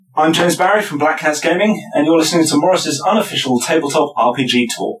I'm James Barry from Black Cats Gaming, and you're listening to Morris's unofficial tabletop RPG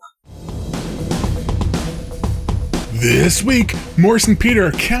talk. This week, Morris and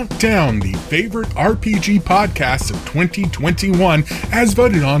Peter count down the favorite RPG podcasts of 2021 as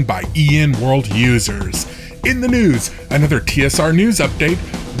voted on by EN World users. In the news, another TSR news update,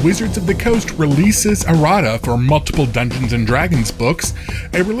 Wizards of the Coast releases errata for multiple Dungeons & Dragons books,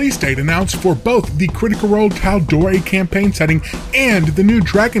 a release date announced for both the Critical Role Tal'Dorei campaign setting and the new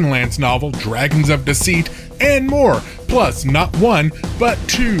Dragonlance novel Dragons of Deceit, and more, plus not one, but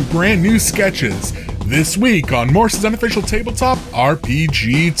two brand new sketches. This week on Morris's unofficial tabletop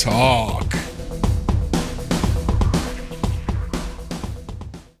RPG talk.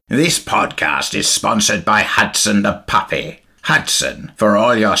 This podcast is sponsored by Hudson the Puppy. Hudson, for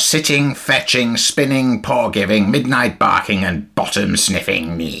all your sitting, fetching, spinning, paw-giving, midnight barking and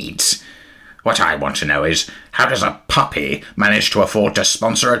bottom-sniffing needs. What I want to know is, how does a puppy manage to afford to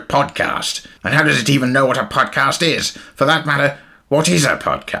sponsor a podcast? And how does it even know what a podcast is? For that matter, what is a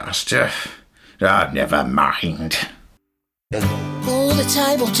podcast? Never mind. All the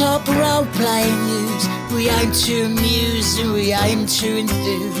tabletop role-playing news, we aim to amuse and we aim to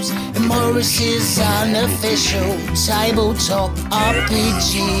enthuse. And Morris's unofficial tabletop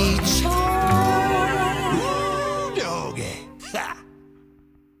RPG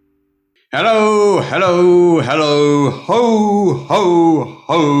Hello, ho, ho,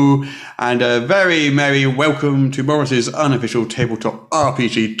 ho, and a very merry welcome to Morris's unofficial tabletop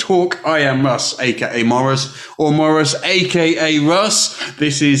RPG talk. I am Russ, aka Morris, or Morris, aka Russ.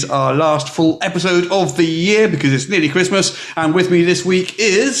 This is our last full episode of the year because it's nearly Christmas, and with me this week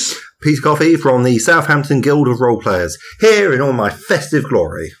is... Peace Coffee from the Southampton Guild of Roleplayers, here in all my festive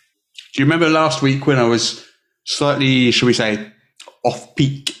glory. Do you remember last week when I was slightly, shall we say,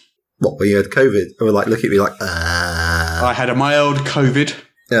 off-peak? What, when you had COVID? Or look at me like, I had a mild COVID.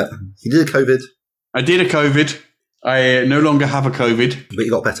 Yeah, you did a COVID. I did a COVID. I no longer have a COVID. But you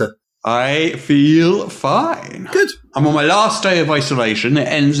got better. I feel fine. Good. I'm on my last day of isolation. It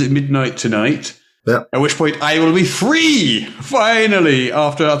ends at midnight tonight. Yeah. At which point I will be free, finally,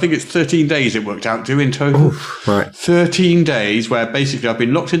 after I think it's 13 days it worked out to in total. Oof, right. 13 days where basically I've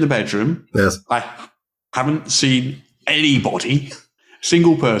been locked in the bedroom. Yes. I haven't seen anybody.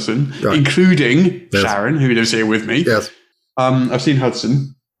 Single person, right. Including yes. Sharon, who lives here with me. Yes. I've seen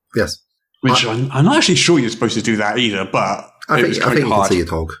Hudson. Yes. Which I'm not actually sure you're supposed to do that either, but I think you can see your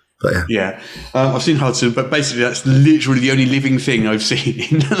dog. But yeah. Yeah. I've seen Hudson, but basically that's literally the only living thing I've seen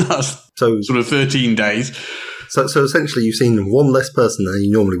in the last sort of 13 days. So essentially you've seen one less person than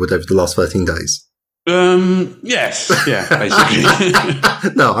you normally would over the last 13 days. Yes. Yeah,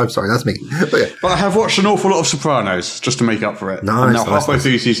 basically. No, I'm sorry, that's me. But I have watched an awful lot of Sopranos just to make up for it. Nice. I'm now halfway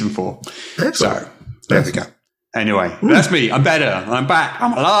through season 4. Excellent. So, there we go. Anyway, that's me. I'm better. I'm back.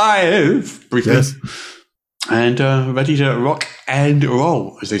 I'm alive. Briefly. Yes. And ready to rock and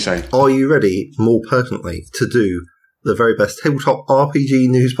roll, as they say. Are you ready, more pertinently, to do the very best tabletop RPG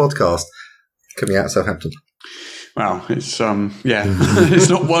news podcast coming out of Southampton? Wow, it's it's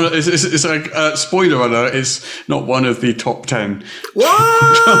not one. It's like spoiler alert. It's not one of the top 10.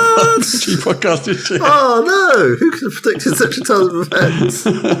 What? podcast this year. Oh no! Who could have predicted such a turn of events?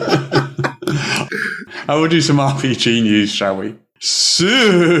 I will do some RPG news, shall we?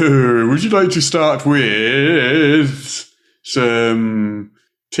 So, would you like to start with some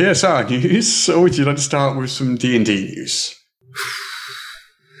TSR news, or would you like to start with some D&D news?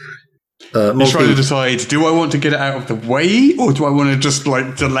 I'm trying to decide, do I want to get it out of the way, or do I want to just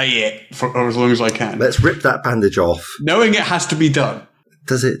delay it for as long as I can? Let's rip that bandage off. Knowing it has to be done.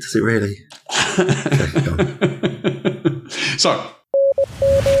 Does it? Does it really? Okay, go on. So,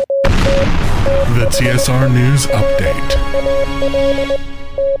 The TSR News Update.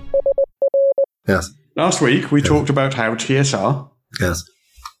 Yes. Last week we talked about how TSR Yes.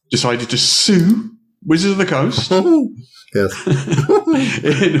 decided to sue Wizards of the Coast Yes.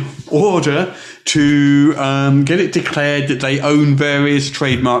 in order to get it declared that they own various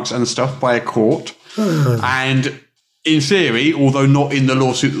trademarks and stuff by a court. And in theory, although not in the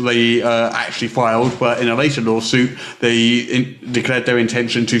lawsuit that they actually filed, but in a later lawsuit, they declared their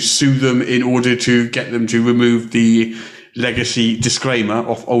intention to sue them in order to get them to remove the legacy disclaimer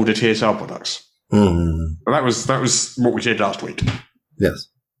of older TSR products. That was what we did last week. Yes.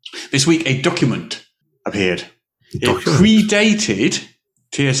 This week, a document appeared. It predated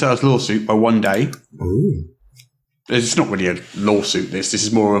TSR's lawsuit by 1 day. Ooh. It's not really a lawsuit, this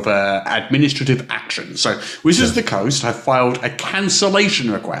is more of an administrative action. So Wizards of the Coast have filed a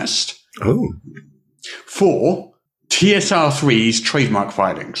cancellation request for TSR3's trademark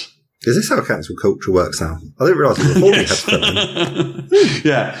filings. Is this how cancel culture works now? I didn't realise it was before we had to fill in.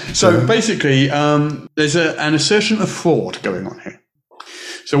 Yeah. So basically, there's an assertion of fraud going on here.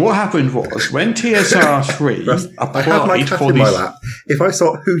 So what happened was, when TSR3 I have my applied cat for in my these... lap. If I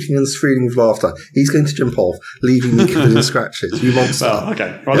start hooting and screaming with laughter, he's going to jump off, leaving me covered in scratches. You monster. Oh,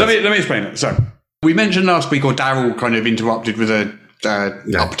 okay. Well, let me explain it. So we mentioned last week, or Daryl kind of interrupted with a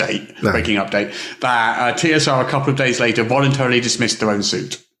breaking update, that TSR a couple of days later voluntarily dismissed their own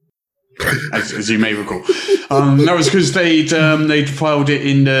suit. As you may recall, that was because they'd filed it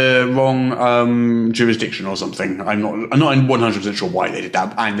in the wrong jurisdiction or something. I'm not 100% sure why they did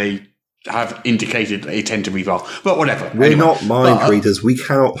that, and they have indicated they tend to refile. But whatever. We're not mind readers. We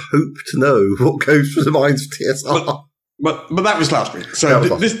cannot hope to know what goes through the minds of TSR. But that was last week. So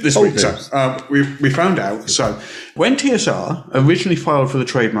this week, we found out. So when TSR originally filed for the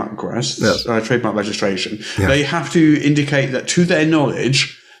trademark request, trademark registration, they have to indicate that, to their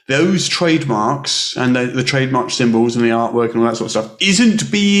knowledge, those trademarks and the trademark symbols and the artwork and all that sort of stuff isn't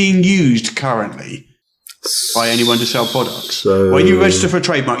being used currently by anyone to sell products. So when you register for a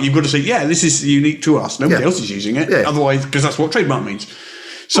trademark, you've got to say, this is unique to us. Nobody else is using it. Yeah. Otherwise, because that's what trademark means.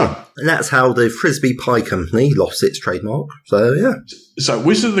 So, and that's how the Frisbee Pie Company lost its trademark. So, yeah. So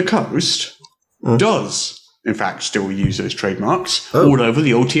Wizard of the Coast does, in fact, still use those trademarks all over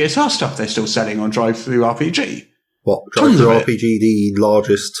the old TSR stuff they're still selling on Drive-Thru RPG. What? Drive-Thru RPG, the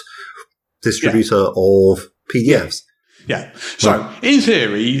largest distributor of PDFs. Yeah. So, in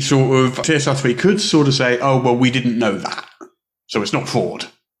theory, sort of, TSR3 could sort of say, we didn't know that. So it's not fraud.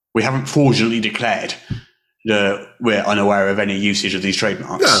 We haven't fraudulently declared that we're unaware of any usage of these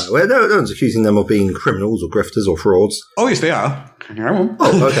trademarks. No one's accusing them of being criminals or grifters or frauds. Oh, yes, they are.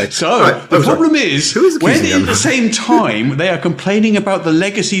 Oh, okay. So, the problem is, when at the same time they are complaining about the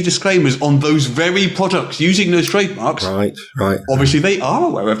legacy disclaimers on those very products using those trademarks, right. Obviously, they are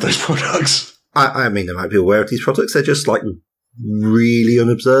aware of those products. I mean, they might be aware of these products. They're just, like, really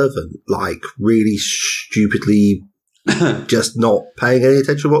unobservant, like, really stupidly just not paying any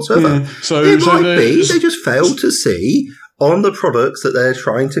attention whatsoever. Yeah. It might be they just fail to see on the products that they're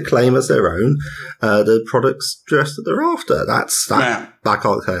trying to claim as their own, the products just that they're after. I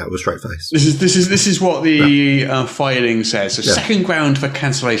can't say that with a straight face. This is what the filing says. So second ground for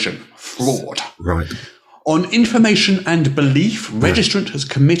cancellation: fraud. Right. On information and belief, registrant has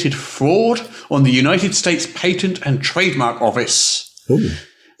committed fraud on the United States Patent and Trademark Office. Ooh.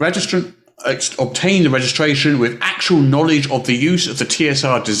 Registrant obtained the registration with actual knowledge of the use of the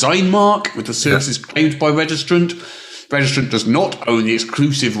TSR design mark with the services claimed by registrant. Registrant does not own the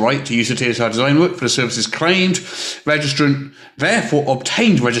exclusive right to use the TSR design work for the services claimed. Registrant therefore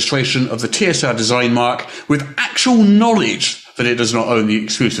obtained registration of the TSR design mark with actual knowledge that it does not own the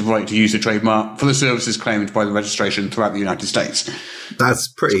exclusive right to use the trademark for the services claimed by the registration throughout the United States. That's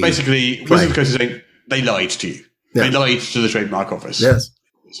pretty... So basically, Wizard of the Coast is saying they lied to you. Yeah. They lied to the trademark office. Yes.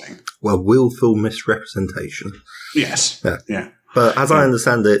 Well, willful misrepresentation. Yes. Yeah. But as I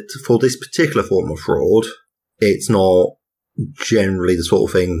understand it, for this particular form of fraud, it's not generally the sort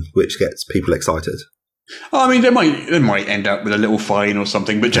of thing which gets people excited. I mean, they might end up with a little fine or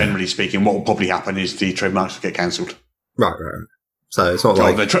something, but generally speaking, what will probably happen is the trademarks will get cancelled. Right. So it's not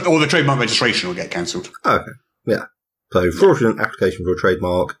like... Or the trademark registration will get cancelled. Okay, yeah. So fraudulent application for a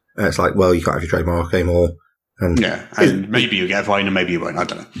trademark, and it's like, well, you can't have your trademark anymore. And maybe you get a fine and maybe you won't, I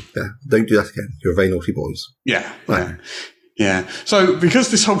don't know. Yeah, don't do that again. You're very naughty boys. Yeah. So, because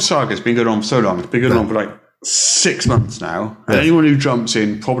this whole saga has been going on for so long, it's been going on for like 6 months now, and anyone who jumps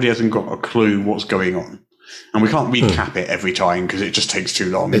in probably hasn't got a clue what's going on. And we can't recap it every time because it just takes too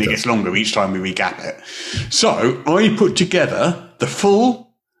long, and it gets longer each time we recap it. So, I put together the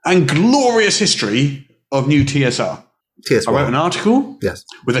full and glorious history of new TSR. TSR. I wrote an article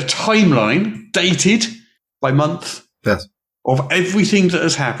with a timeline dated by month of everything that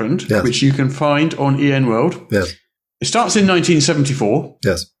has happened, which you can find on EN World. Yes. It starts in 1974,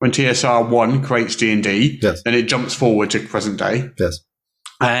 when TSR 1 creates D&D, then it jumps forward to present day. Yes.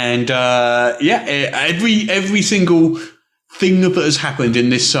 And every single thing that has happened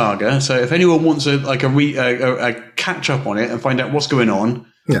in this saga. So if anyone wants a catch up on it and find out what's going on,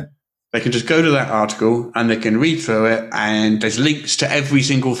 they can just go to that article and they can read through it, and there's links to every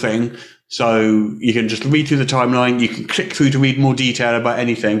single thing. So you can just read through the timeline. You can click through to read more detail about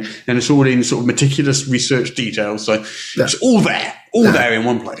anything, and it's all in sort of meticulous research detail. So it's all there in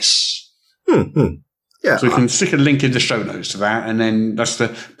one place. Yeah. So we can stick a link in the show notes to that, and then that's the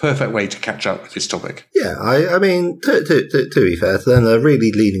perfect way to catch up with this topic. Yeah, I mean, to be fair to them, they're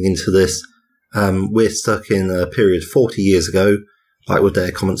really leaning into this. We're stuck in a period 40 years ago, like with their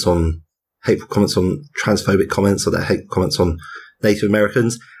hateful comments on transphobic comments, or their hateful comments on Native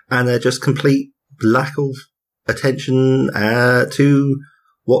Americans. and they're just complete lack of attention to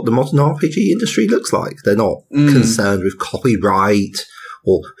what the modern RPG industry looks like. They're not concerned with copyright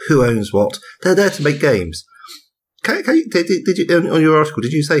or who owns what. They're there to make games. Did you, on your article,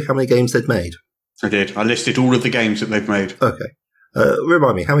 did you say how many games they'd made? I did. I listed all of the games that they've made. Okay.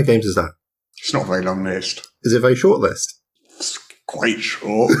 Remind me, how many games is that? It's not a very long list. Is it a very short list? It's quite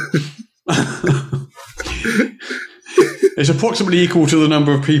short. It's approximately equal to the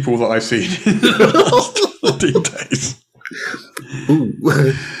number of people that I've seen in the last 13 days. Ooh,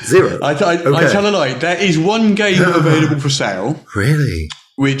 0. I tell a lie. There is one game available for sale. Really?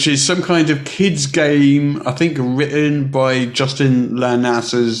 Which is some kind of kids game, I think written by Justin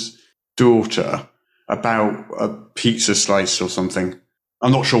Lanassa's daughter about a pizza slice or something.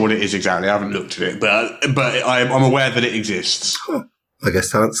 I'm not sure what it is exactly. I haven't looked at it, but I'm aware that it exists. Huh. I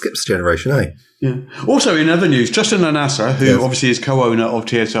guess talent skips a generation, eh? Yeah. Also, in other news, Justin Lanassa, who obviously is co-owner of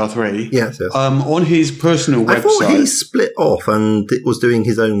TSR3, yes. On his personal website... I thought he split off and was doing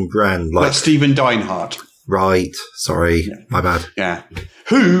his own brand. Like Stephen Deinhardt. Right. Sorry. Yeah. My bad. Yeah.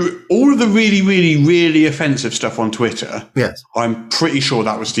 Who, all of the really, really, really offensive stuff on Twitter, yes, I'm pretty sure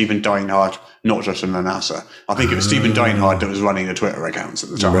that was Stephen Deinhardt, not Justin Lanassa. I think it was Stephen Deinhardt that was running the Twitter accounts at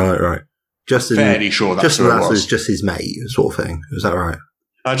the time. Right. Justin, fairly sure that's Justin who it was. Lanassa's just his mate, sort of thing. Is that right?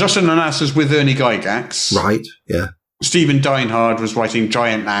 Justin Lanassa's with Ernie Gygax. Right, yeah. Stephen Deinhardt was writing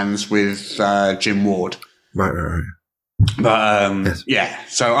Giant Lands with Jim Ward. Right. But, yes. Yeah,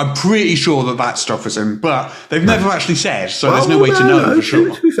 so I'm pretty sure that stuff was in, but they've never actually said, so there's no way to know for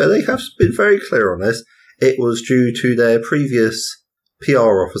sure. To be fair, they have been very clear on this. It was due to their previous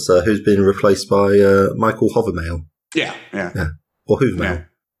PR officer who's been replaced by Michael Hovermail. Yeah. Or Hoovermail. Yeah.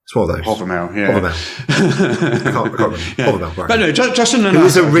 It's one of those. Hovermail, yeah. I can't remember. Yeah. Hovermail, right. But no, Justin Lanassa... Who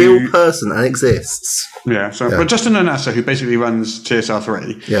is a real person and exists. Yeah, but Justin Lanassa, who basically runs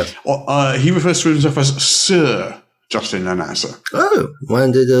TSR3, he refers to himself as Sir Justin Lanassa. Oh,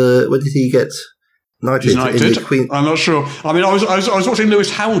 when did he get knighted? In the Queen? I'm not sure. I mean, I was watching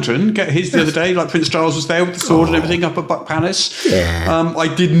Lewis Hamilton get his the other day. Like Prince Charles was there with the sword and everything up at Buck Palace. Yeah. I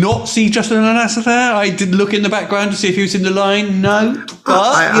did not see Justin Lanassa there. I did look in the background to see if he was in the line. No,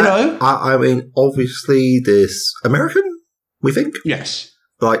 but I mean, obviously, this American, we think, yes,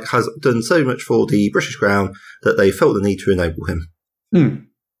 has done so much for the British Crown that they felt the need to enable him.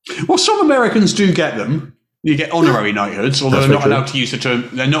 Well, some Americans do get them. You get honorary knighthoods, although they're not allowed to use the term.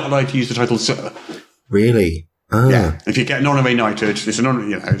 They're not allowed to use the title Sir. Really? Oh. Yeah. If you get an honorary knighthood, it's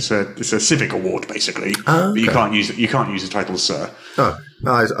a civic award basically. Oh, okay. But you can't use the title Sir. Oh,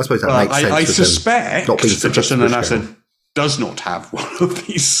 I suppose that makes sense. I suspect that Justin Lanassa does not have one of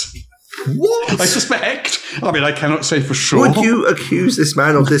these. What? I suspect. I mean, I cannot say for sure. Would you accuse this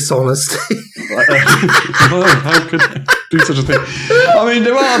man of dishonesty? How could I do such a thing? I mean,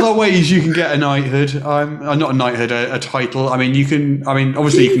 there are other ways you can get a knighthood. Not a knighthood, a title. I mean, you can. I mean,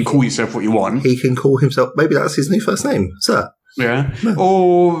 obviously, you can call yourself what you want. He can call himself. Maybe that's his new first name, Sir. Yeah. No.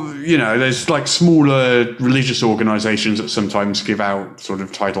 Or, there's like smaller religious organisations that sometimes give out sort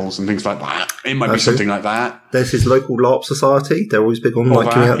of titles and things like that. It might be something like that. There's his local LARP society. They're always big on giving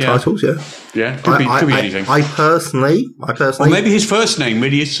out titles, yeah. Yeah, could be anything. I personally... Or maybe his first name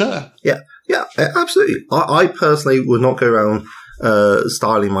really is Sir. Yeah, absolutely. I personally would not go around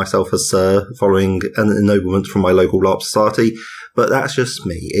styling myself as Sir following an ennoblement from my local LARP society. But that's just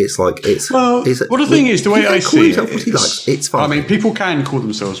me. It's like the thing is, the way I see it, what he likes. It's fine. I mean, people can call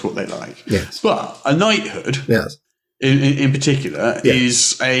themselves what they like. Yes, but a knighthood, in particular,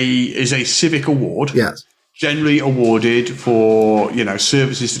 is a civic award. Yes, generally awarded for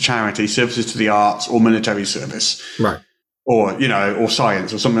services to charity, services to the arts, or military service. Right. Or or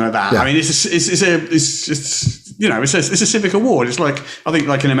science or something like that. Yeah. I mean, it's a civic award. It's like, I think,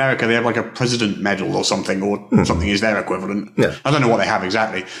 like in America, they have like a president medal or something, or something is their equivalent. Yeah. I don't know what they have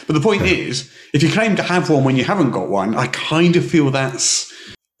exactly. But the point is, if you claim to have one when you haven't got one, I kind of feel that's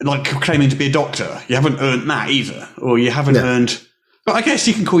like claiming to be a doctor. You haven't earned that either, or you haven't earned. But I guess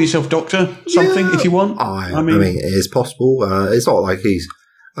you can call yourself doctor something if you want. I mean, it is possible. It's not like he's.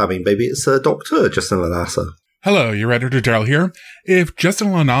 I mean, maybe it's a Dr. Justin Lanassa. Hello, your editor Daryl here. If Justin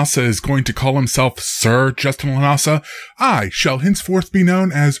Lanassa is going to call himself Sir Justin Lanassa, I shall henceforth be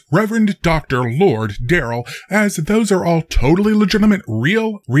known as Reverend Dr. Lord Daryl, as those are all totally legitimate,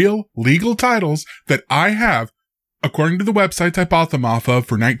 real, legal titles that I have, according to the websites I bought them off of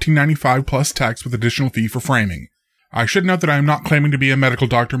for $19.95 plus tax with additional fee for framing. I should note that I am not claiming to be a medical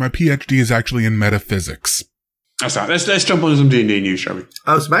doctor. My PhD is actually in metaphysics. That's right. Let's jump on some D&D news, shall we?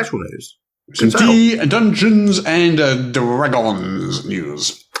 Some actual news. Some Dungeons and Dragons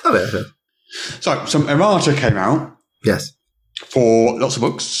news. Oh, yeah. So, some errata came out. Yes. for lots of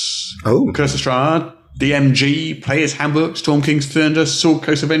books. Oh. Curse of Strahd, DMG, Player's Handbook, Storm King's Thunder, Sword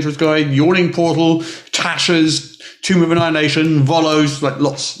Coast Adventurer's Guide, Yawning Portal, Tasha's, Tomb of Annihilation, Volos, like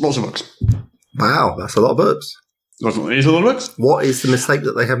lots of books. Wow, that's a lot of books. Is a lot of books. What is the mistake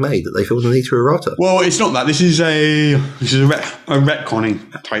that they have made that they feel the need to errata? Well, it's not that. This is a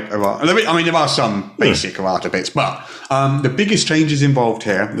retconning type errata. I mean, there are some basic errata bits, but the biggest changes involved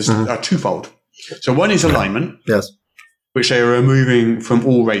here are twofold. So one is alignment. Yes. Which they are removing from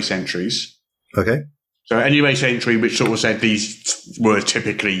all race entries. Okay. So any race entry which sort of said these were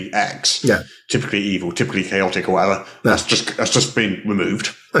typically X, typically evil, typically chaotic or whatever, that's just been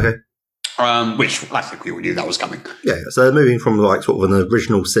removed. Okay. Which I think we all knew that was coming. Yeah, so they're moving from like sort of an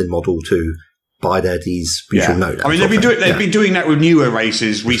original sin model to by their D's you should know that. I mean, they've been doing that with newer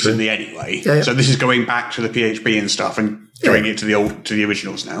races recently anyway. Yeah. So this is going back to the PHB and stuff and doing it to the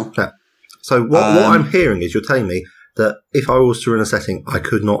originals now. Yeah. So what I'm hearing is you're telling me that if I was to run a setting, I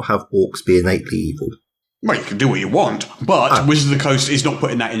could not have orcs be innately evil. Well, you can do what you want, but Wizards of the Coast is not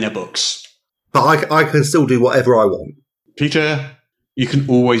putting that in their books. But I can still do whatever I want. Peter, you can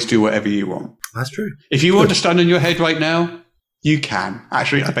always do whatever you want. That's true. If you want to stand on your head right now, you can.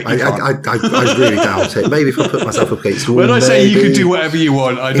 Actually, I bet you can't. I really doubt it. Maybe if I put myself up against the wall. When I say you can do whatever you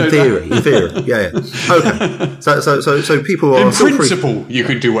want, I don't know. In theory, yeah. Okay. So people are... In principle, you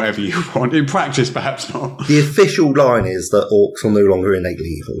can do whatever you want. In practice, perhaps not. The official line is that orcs are no longer innately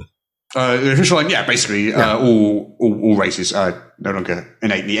evil. The official line, basically, all races are no longer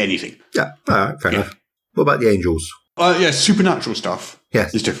innately anything. Yeah, all right, fair enough. What about the angels? Supernatural stuff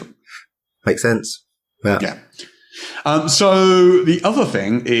is different. Makes sense. Yeah. So the other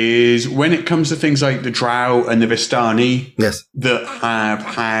thing is when it comes to things like the Drow and the Vistani that have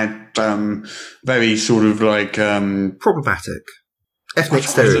had very sort of like... problematic. Ethnic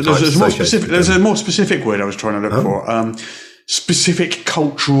stereotypes. There's a more specific word I was trying to look for. Specific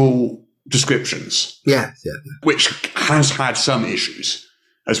cultural descriptions. Yeah. Which has had some issues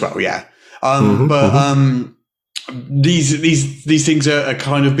as well, yeah. These things are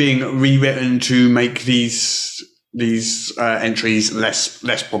kind of being rewritten to make these entries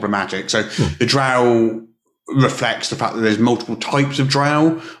less problematic. So the Drow reflects the fact that there's multiple types of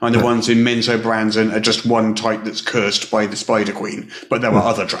Drow, and the ones in Menzo Branson are just one type that's cursed by the Spider Queen, but there are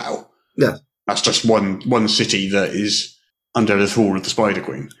other Drow. Yeah. That's just one city that is under the thrall of the Spider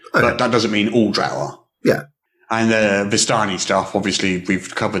Queen. Okay. But that doesn't mean all Drow are. Yeah. And the Vistani stuff, obviously,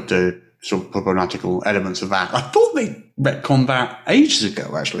 we've covered the sort of problematical elements of that. I thought they retconned that ages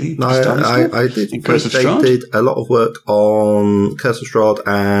ago, actually. No, I did. They did a lot of work on Curse of Strahd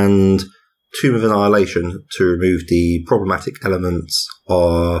and Tomb of Annihilation to remove the problematic elements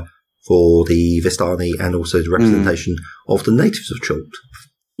for the Vistani and also the representation of the natives of Chult.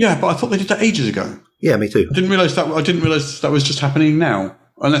 Yeah, but I thought they did that ages ago. Yeah, me too. I didn't realise that was just happening now.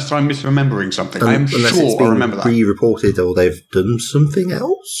 Unless I'm misremembering something. I am sure it's I remember that. Re-reported or they've done something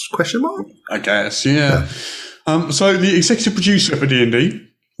else? Question mark? I guess, yeah. So the executive producer for D&D,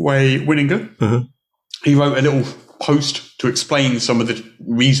 Way Winninger, he wrote a little post to explain some of the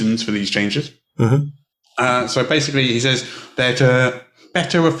reasons for these changes. So basically he says they're to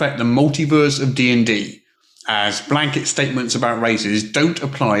better reflect the multiverse of D&D, as blanket statements about races don't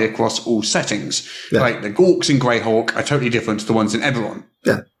apply across all settings. Like the Gorks in Greyhawk are totally different to the ones in Eberron.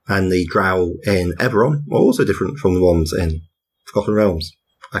 Yeah, and the Drow in Eberron are also different from the ones in Forgotten Realms,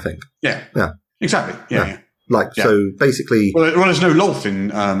 I think. Yeah, exactly. Yeah. So basically... Well, there's no Lolth in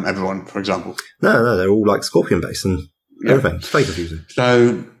Eberron, for example. No, they're all like Scorpion-based and everything. It's very confusing.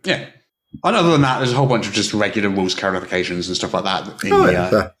 So, yeah. And other than that, there's a whole bunch of just regular rules clarifications and stuff like that in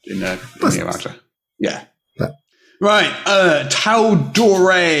the errata. Yeah. Right,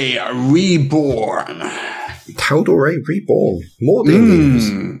 Tal'Dorei Reborn. Tal'Dorei Reborn. More D&Ds.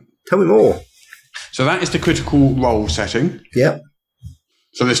 Tell me more. So that is the critical role setting. Yep.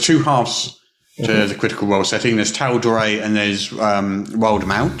 So there's two halves to the critical role setting. There's Tal'Dorei and there's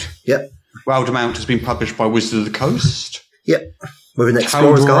Wildemount. Yep. Wildemount has been published by Wizards of the Coast. Yep. With an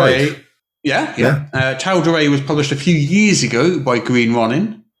Explorer's Guide. Yeah. Tal'Dorei was published a few years ago by Green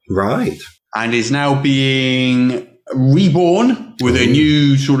Ronin. Right. And is now being reborn with a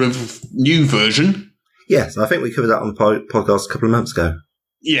new version. Yes, I think we covered that on the podcast a couple of months ago.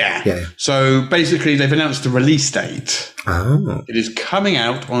 Yeah. So basically, they've announced the release date. Oh. It is coming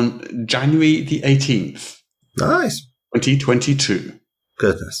out on January the 18th. Nice. 2022.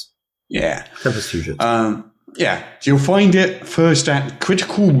 Goodness. Yeah. Tempest Fusion. So you'll find it first at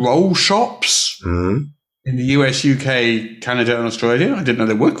Critical Role shops in the US, UK, Canada, and Australia. I didn't know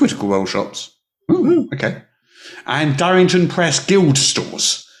there were Critical Role shops. Okay. And Darrington Press Guild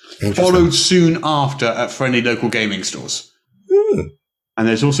stores. Followed soon after at friendly local gaming stores. And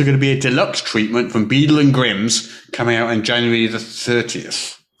there's also going to be a deluxe treatment from Beadle and Grimm's coming out on January the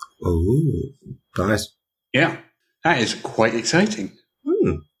 30th. Oh, nice. Yeah, that is quite exciting.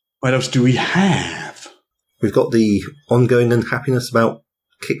 What else do we have? We've got the ongoing unhappiness about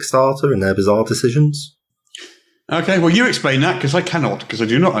Kickstarter and their bizarre decisions. Okay, well, you explain that, because I cannot, because I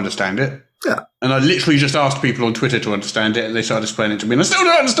do not understand it. Yeah. And I literally just asked people on Twitter to understand it, and they started explaining it to me, and I still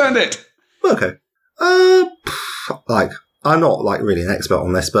don't understand it! Okay. I'm not, really an expert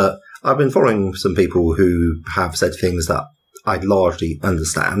on this, but I've been following some people who have said things that I largely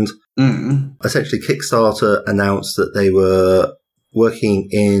understand. Essentially, Kickstarter announced that they were working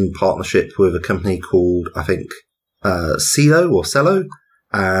in partnership with a company called, I think, Cello,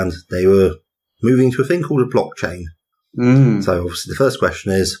 and they were moving to a thing called a blockchain. So obviously the first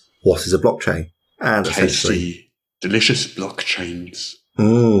question is, what is a blockchain? And tasty, delicious blockchains.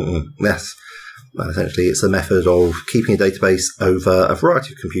 Yes. Essentially, it's a method of keeping a database over a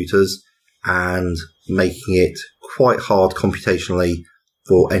variety of computers and making it quite hard computationally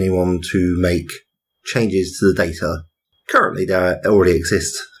for anyone to make changes to the data. Currently, there already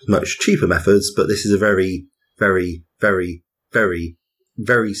exist much cheaper methods, but this is a very, very, very, very,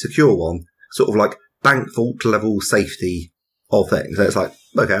 very secure one. Sort of like bank vault level safety of things. So it's like,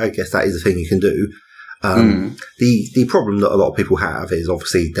 okay, I guess that is a thing you can do. The problem that a lot of people have is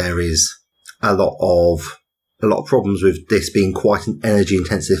obviously there is a lot of problems with this being quite an energy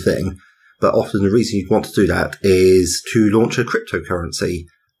intensive thing. But often the reason you'd want to do that is to launch a cryptocurrency,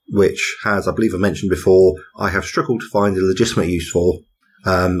 which, as I believe I mentioned before, I have struggled to find a legitimate use for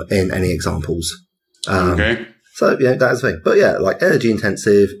in any examples. Okay. So, yeah, that's the thing. But yeah, like energy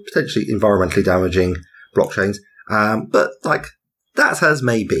intensive, potentially environmentally damaging blockchains. But like, that's as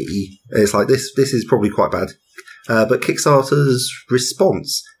may be. It's like this is probably quite bad. But Kickstarter's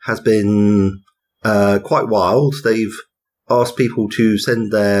response has been quite wild. They've asked people to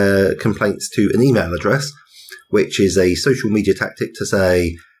send their complaints to an email address, which is a social media tactic to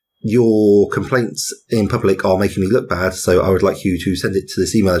say, your complaints in public are making me look bad, so I would like you to send it to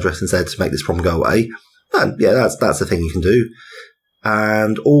this email address instead to make this problem go away. And yeah, that's a thing you can do.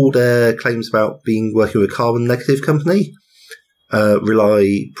 And all their claims about working with a carbon negative company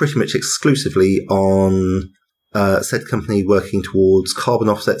rely pretty much exclusively on said company working towards carbon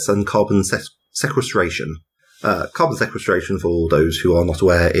offsets and carbon sequestration. Carbon sequestration, for those who are not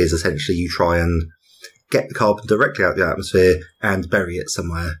aware, is essentially you try and get the carbon directly out of the atmosphere and bury it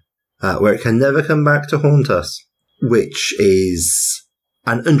somewhere where it can never come back to haunt us, which is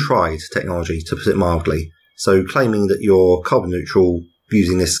an untried technology, to put it mildly. So claiming that you're carbon neutral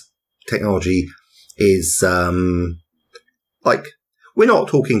using this technology is we're not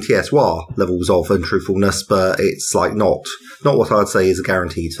talking TSWA levels of untruthfulness, but it's like not what I'd say is a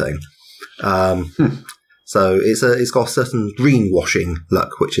guaranteed thing. So it's got a certain greenwashing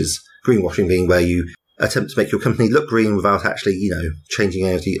look, which is greenwashing being where you attempt to make your company look green without actually, changing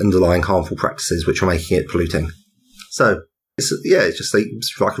any of the underlying harmful practices which are making it polluting. So it's just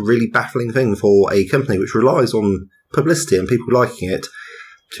like a really baffling thing for a company which relies on publicity and people liking it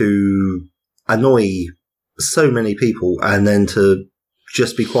to annoy so many people and then to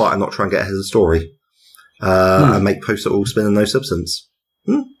just be quiet and not try and get ahead of the story and make posts that all spin and no substance.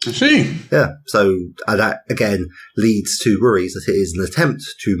 I see. Yeah, so that again leads to worries that it is an attempt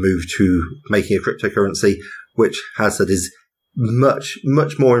to move to making a cryptocurrency, which has said is much,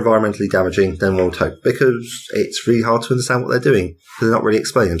 much more environmentally damaging than one would hope, because it's really hard to understand what they're doing. They're not really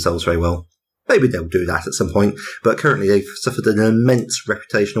explaining themselves very well. Maybe they'll do that at some point, but currently they've suffered an immense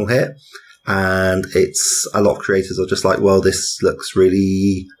reputational hit, and it's a lot of creators are just like, well, this looks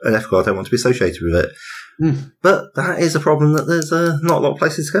really unethical, I don't want to be associated with it. But that is a problem that there's not a lot of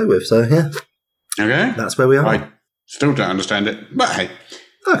places to go with, so yeah. Okay. That's where we are. I still don't understand it, but hey.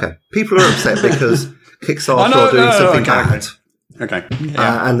 Okay. People are upset because Kickstarter are doing something bad. Okay.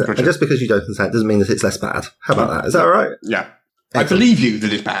 And just because you don't understand doesn't mean that it's less bad. How about that? Is that all right? Yeah. Excellent. I believe you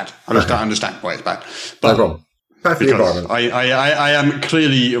that it's bad. I just don't understand why it's bad. But no problem. Bad for the environment. I am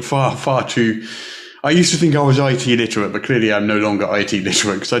clearly far too... I used to think I was IT literate, but clearly I'm no longer IT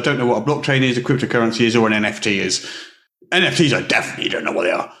literate because I don't know what a blockchain is, a cryptocurrency is, or an NFT is. NFTs, I definitely don't know what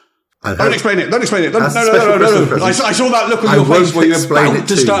they are. Don't explain it. Don't explain it. No. I saw that look on your face where you're about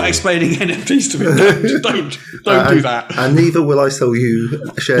to start explaining NFTs to me. Don't do that. And neither will I sell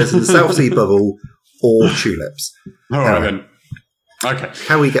you shares in the South Sea Bubble or tulips. All right, then. Okay.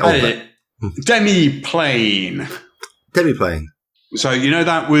 How we get on with it? Demi-Plane. Demi-Plane. So,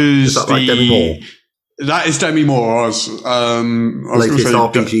 that was is that like Demi Moore? That is Demi Moore's latest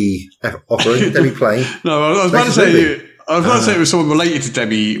RPG offering, Demi-Plane. No, I was about to say I was going to say it was someone related to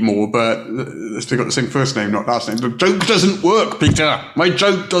Demi Moore, but they've got the same first name, not last name. The joke doesn't work, Peter. My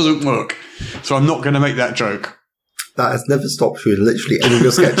joke doesn't work. So I'm not going to make that joke. That has never stopped you in literally any of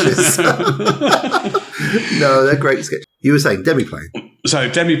your sketches. No, they're great sketches. You were saying Demiplane. So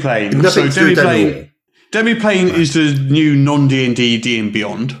Demiplane. Nothing to do with Demi Moore. Demiplane is the new non-D&D D&D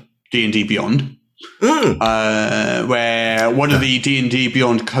Beyond. Where one of the D&D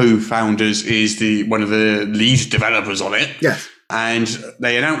Beyond co-founders is one of the lead developers on it. Yes. And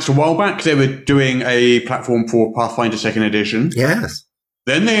they announced a while back they were doing a platform for Pathfinder 2nd Edition. Yes.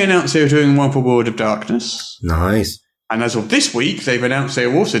 Then they announced they were doing one for World of Darkness. Nice. And as of this week, they've announced they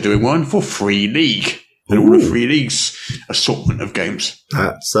were also doing one for Free League. And all of Free League's assortment of games.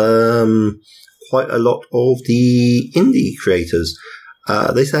 That's quite a lot of the indie creators.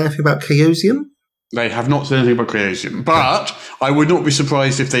 They say anything about Chaosium? They have not said anything about Chaosium, but I would not be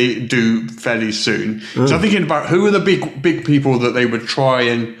surprised if they do fairly soon. So I'm thinking about who are the big people that they would try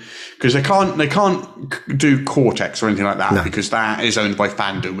and, because they can't do Cortex or anything like that because that is owned by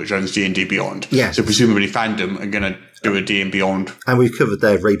Fandom, which owns D&D Beyond. Yes. So presumably Fandom are going to do a D&D Beyond, and we've covered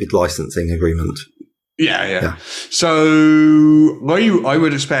their rabid licensing agreement. Yeah. So I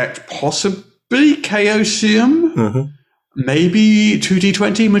would expect possibly Chaosium. Maybe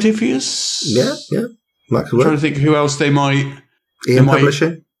 2D20 Modiphius? Yeah. I'm trying to think who else they might... Ian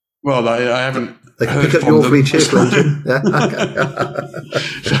Publishing? Well, I haven't They can pick up your free cheerful engine. Yeah.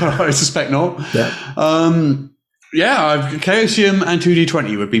 I suspect not. Yeah. Chaosium and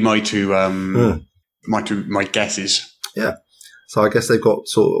 2D20 would be my two my guesses. Yeah. So I guess they've got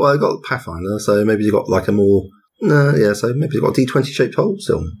they've got Pathfinder, so maybe you've got like a more... so maybe you've got a D20 shaped hole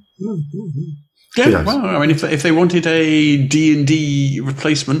still. Yeah, well, I mean, if they wanted a D&D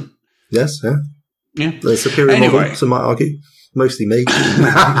replacement. Yes, yeah. The superior model, some might argue. Mostly me.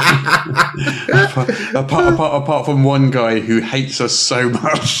 apart from one guy who hates us so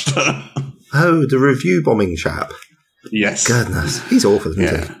much. Oh, the review bombing chap. Yes. Goodness. He's awful,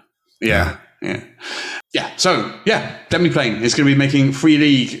 isn't he? Yeah. So, Demiplane is going to be making Free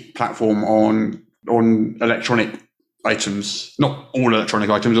League platform on electronic items, not all electronic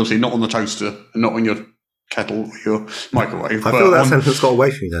items, obviously not on the toaster and not on your kettle or your microwave. I feel that sentence got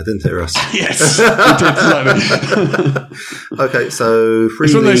away from you there, didn't it, Russ? Yes, it did. Okay, so Free League...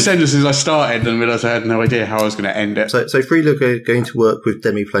 It's one of those sentences I started and realised I had no idea how I was going to end it. So Free League are going to work with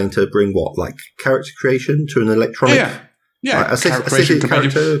Demiplane to bring what? Like character creation to an electronic... Yeah.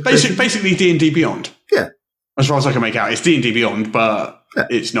 Character basically D&D Beyond. Yeah. As far as I can make out. It's D&D Beyond, but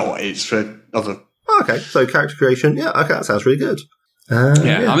it's not. It's for other... Okay, so character creation. Yeah, okay, that sounds really good. I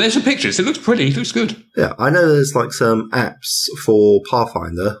mean, there's some pictures. It looks pretty. It looks good. Yeah, I know there's like some apps for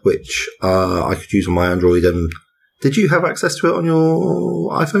Pathfinder, which I could use on my Android. Did you have access to it on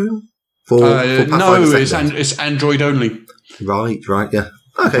your iPhone? For no, it's Android only. Right, yeah.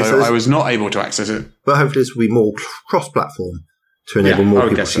 Okay, so I was not able to access it. But hopefully this will be more cross-platform to enable more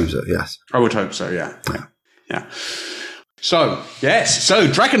people to use it, yes. I would hope so, yeah. So,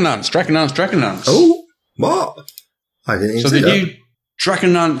 Dragonlance. Oh, what? I didn't even see that. So the new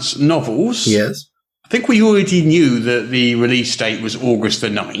Dragonlance novels. Yes. I think we already knew that the release date was August the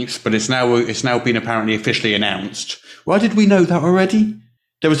 9th, but it's now been apparently officially announced. Why did we know that already?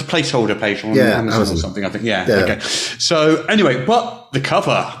 There was a placeholder page on Amazon or something, I think. Yeah. Okay. So, anyway, but the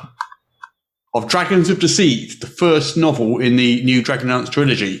cover of Dragons of Deceit, the first novel in the new Dragonlance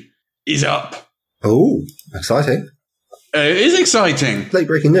trilogy, is up. Oh, exciting. It is exciting. Late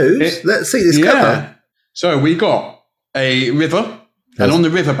breaking news. Let's see this cover. So we got a river, and on the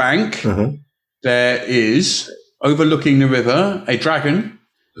riverbank, there is, overlooking the river, a dragon,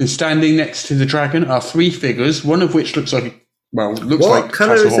 and standing next to the dragon are three figures, one of which looks like... What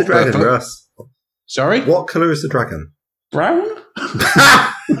colour is the dragon, Russ? Sorry? What colour is the dragon? Brown?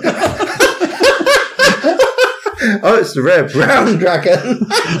 Oh, it's the rare brown dragon.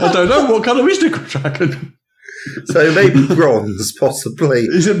 I don't know. What colour is the dragon? So maybe bronze, possibly.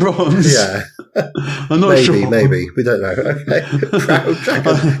 Is it bronze? Yeah. I'm not sure. Maybe. We don't know. Okay. Brown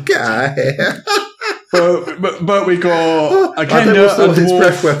dragon. Get out of here. But we got a Kenda, I don't know what his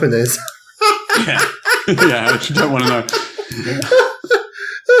breath weapon is. Yeah, I don't want to know.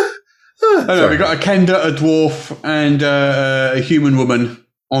 We got a Kenda, a dwarf, and a human woman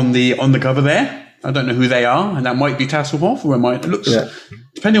on the cover there. I don't know who they are, and that might be Tasselhoff, or it looks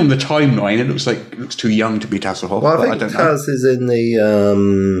depending on the timeline, it looks too young to be Tasselhoff. Well, I think Taz is in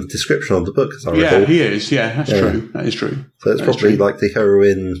the description of the book, as I recall. Yeah, he is. Yeah, that's true. That is true. So it's probably like the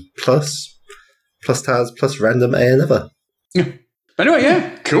heroine plus Taz plus random A&Ever. Yeah.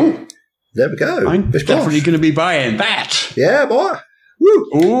 Anyway, cool. There we go. I'm definitely going to be buying that. Yeah, boy. Woo.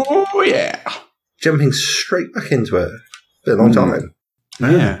 Oh, yeah. Jumping straight back into it. Been a long time.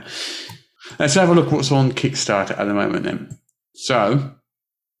 Yeah. Let's have a look what's on Kickstarter at the moment then. So,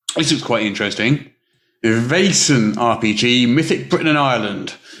 this looks quite interesting. The Vaesen RPG, Mythic Britain and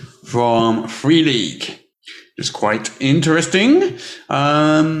Ireland from Free League. It's quite interesting.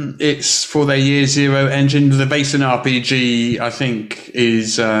 It's for their Year Zero engine. The Vaesen RPG, I think,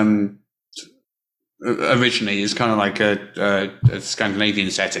 is originally is kind of like a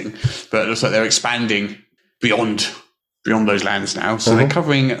Scandinavian setting, but it looks like they're expanding beyond those lands now. So they're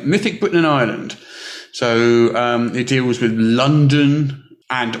covering Mythic Britain and Ireland. So it deals with London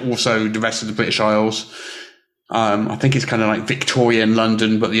and also the rest of the British Isles. I think it's kind of like Victorian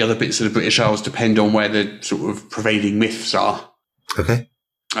London, but the other bits of the British Isles depend on where the sort of prevailing myths are. Okay.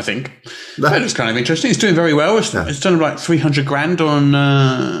 I think. That looks kind of interesting. It's doing very well. It's done like 300 grand on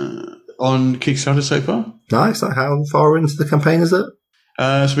Kickstarter so far. Nice. How far into the campaign is it?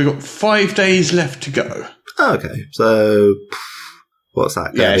 So we've got 5 days left to go. Oh, okay. So what's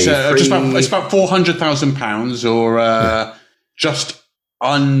that? Yeah, it's about £400,000 or just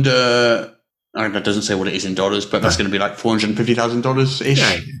under... that doesn't say what it is in dollars, but that's going to be like $450,000-ish.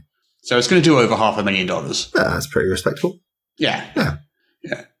 Yeah. So it's going to do over $500,000. Yeah, that's pretty respectable. Yeah,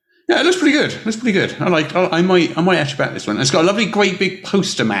 it looks pretty good. I might actually back this one. It's got a lovely, great big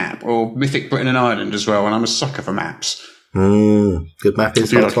poster map of Mythic Britain and Ireland as well, and I'm a sucker for maps. Good map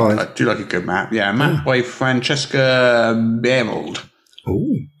is hard to find. I do like a good map. Yeah, map by Francesca Berold.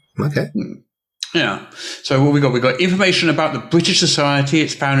 Ooh, okay. Yeah. So what we got? We got information about the British Society,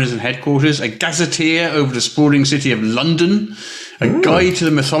 its founders and headquarters, a gazetteer over the sprawling city of London, a guide to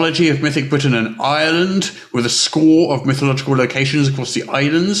the mythology of Mythic Britain and Ireland with a score of mythological locations across the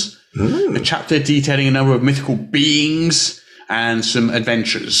islands, a chapter detailing a number of mythical beings, and some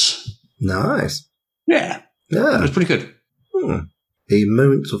adventures. Nice. Yeah. That's pretty good. A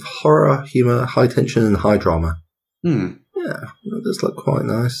moment of horror, humour, high tension, and high drama. Yeah, that does look quite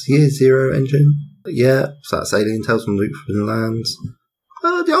nice. Year Zero engine. Yeah, so that's Alien Tales from Loop from the Lands.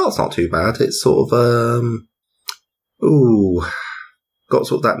 The art's not too bad. It's sort of, got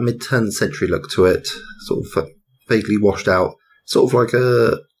sort of that mid-turn century look to it. Sort of vaguely washed out. Sort of like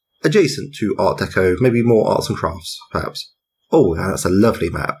adjacent to Art Deco, maybe more arts and crafts, perhaps. Oh, that's a lovely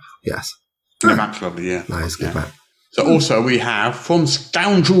map. Yes. The map's lovely, yeah. Nice, good map. So also we have, from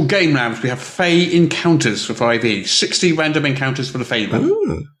Scoundrel Game Labs, we have Fey Encounters for 5e. 60 random encounters for the Fable.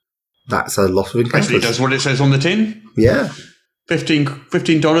 That's a lot of encounters. Basically does what it says on the tin. Yeah. $15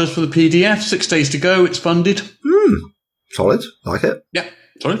 for the PDF, 6 days to go, it's funded. Solid, like it. Yeah,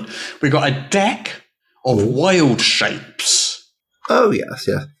 solid. We got a deck of wild shapes. Oh, yes.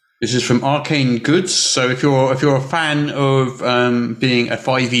 This is from Arcane Goods. So if you're a fan of being a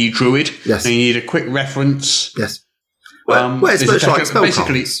 5e druid, and you need a quick reference. Yes. Where's it's like spell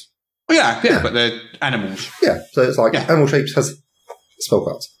cards? Oh, yeah, but they're animals. Yeah, so it's like animal shapes has spell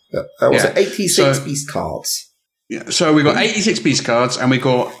cards. What's it? 86 beast cards. Yeah, so we got 86 beast cards, and we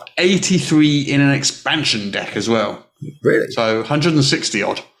got 83 in an expansion deck as well. Really? So 160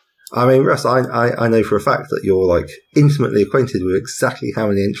 odd. I mean, Russ, I know for a fact that you're like intimately acquainted with exactly how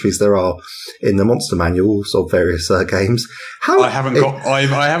many entries there are in the monster manuals of various games. I haven't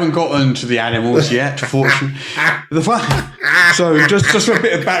gotten to the animals yet, fortunately. So just for a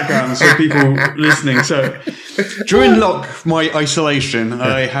bit of background, so people listening. So during my isolation,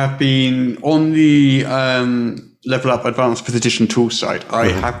 I have been on the Level Up Advanced 5th Edition tool site. I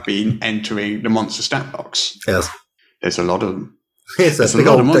have been entering the monster stat box. Yes, there's a lot of them. It's a big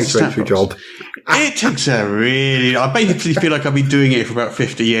old data entry job. It takes I basically feel like I've been doing it for about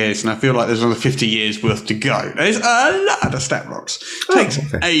 50 years, and I feel like there's another 50 years worth to go. There's a lot of stat blocks. It takes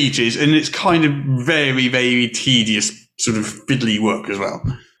ages, and it's kind of very, very tedious, sort of fiddly work as well.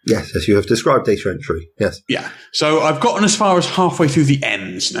 Yes, as you have described data entry. Yes. Yeah. So I've gotten as far as halfway through the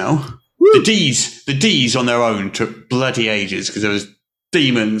M's now. Woo. The D's on their own took bloody ages because there was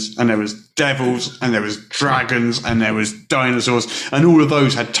demons, and there was devils, and there was dragons, and there was dinosaurs, and all of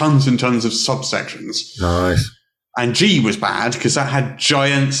those had tons and tons of subsections. Nice. And G was bad because that had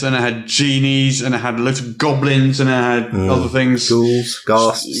giants, and it had genies, and it had lots of goblins, and it had other things. Ghouls,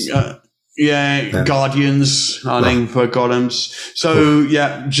 ghasts. Guardians are named for golems. So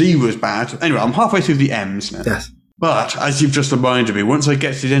G was bad. Anyway, I'm halfway through the M's now. Yes. But as you've just reminded me, once I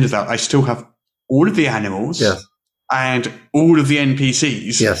get to the end of that, I still have all of the animals. Yes. And all of the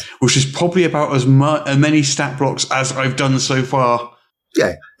NPCs, which is probably about as many stat blocks as I've done so far.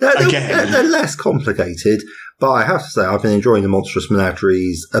 Yeah, they're less complicated, but I have to say I've been enjoying the Monstrous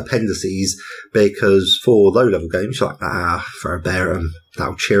Menageries appendices because for low-level games, you're like, throw a bear at them,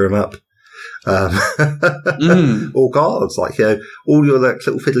 that'll cheer them up. Or guards, like, all your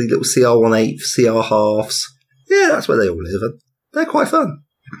little fiddly little CR1/8, CR halves. Yeah, that's where they all live, and they're quite fun.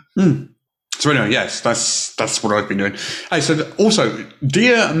 So anyway, yes, that's what I've been doing. Hey, so also,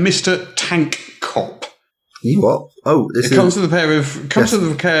 dear Mr. Tank Cop. You what? Oh, it comes with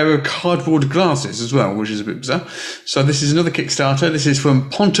a pair of cardboard glasses as well, which is a bit bizarre. So this is another Kickstarter. This is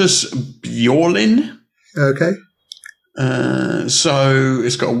from Pontus Bjorlin. Okay. So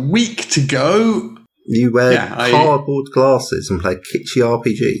it's got a week to go. You wear cardboard glasses and play kitschy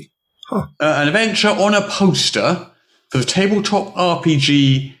RPG. Huh. An adventure on a poster for the tabletop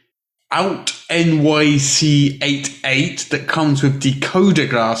RPG Out NYC 88 that comes with decoder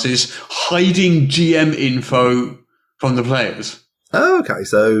glasses hiding GM info from the players. Oh, okay.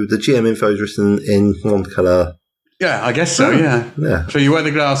 So the GM info is written in one colour. Yeah, I guess so, yeah. So you wear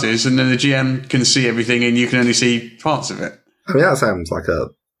the glasses and then the GM can see everything and you can only see parts of it. I mean, that sounds like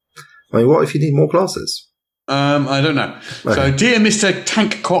what if you need more glasses? I don't know. Okay. So, dear Mr.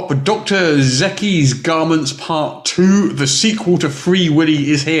 Tank Cop, Dr. Zeki's Garments Part 2, the sequel to Free Willy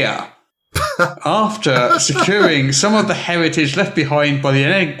is here. After securing some of the heritage left behind by the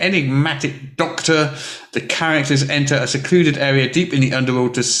enigmatic Doctor, the characters enter a secluded area deep in the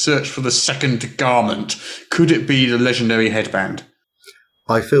underworld to search for the second garment. Could it be the legendary headband?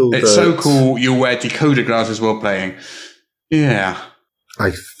 I feel it's so cool you'll wear decoder glasses while playing. Yeah.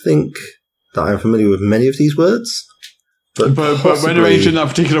 I think that I'm familiar with many of these words. But when arranged in that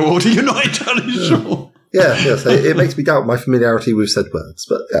particular order, you're not entirely sure. Yeah, so it makes me doubt my familiarity with said words.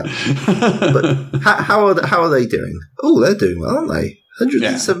 But yeah. But how are they doing? Oh, they're doing well, aren't they?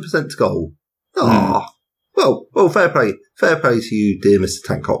 107% goal. Ah, well, fair play to you, dear Mr.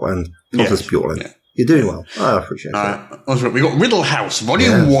 Tank Cop and Pontus Bjorlin. Yeah. You're doing well. I appreciate it. We got Riddle House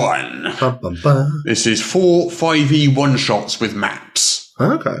Volume 1. Bum, bum, bum. This is 4 5e one-shots with maps.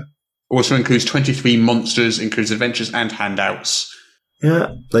 Okay. Also includes 23 monsters, includes adventures and handouts.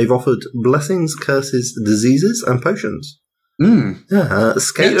 Yeah, they've offered blessings, curses, diseases, and potions. Yeah,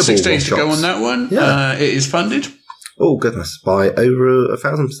 scalable 6 days to go on that one. Yeah. It is funded. Oh, goodness, by over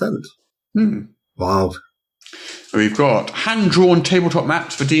 1,000%. Wild. We've got hand-drawn tabletop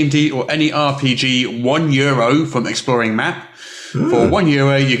maps for D&D or any RPG, €1 from Exploring Map. For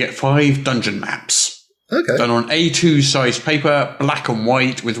 €1, you get 5 dungeon maps. Okay. Done on A2 size paper, black and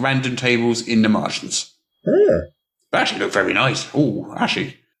white, with random tables in the margins. Yeah. They actually look very nice. Oh,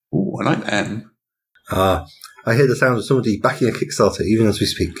 actually. Oh, I like them. I hear the sound of somebody backing a Kickstarter even as we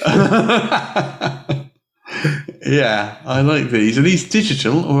speak. Yeah, I like these. Are these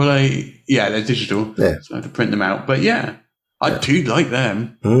digital or are they... Yeah, they're digital. Yeah. So I have to print them out. But yeah, I do like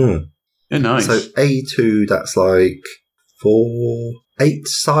them. They're nice. So A2, that's like 8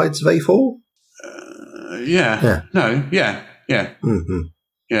 sides of A4? Yeah. No, yeah. Mm-hmm.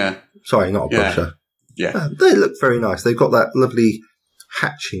 Yeah. Sorry, not a brochure. Yeah. They look very nice. They've got that lovely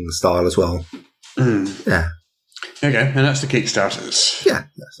hatching style as well. Yeah. Okay, and that's the Kickstarters. Yeah,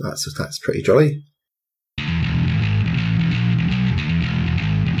 that's pretty jolly.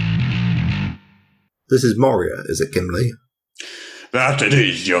 This is Moria, is it, Gimli? That it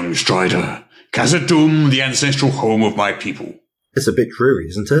is, young Strider. Khazad-dûm, the ancestral home of my people. It's a bit dreary,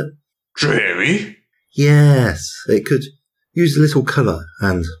 isn't it? Dreary? Yes, it could use a little colour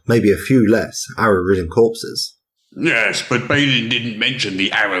and maybe a few less arrow-ridden corpses. Yes, but Balin didn't mention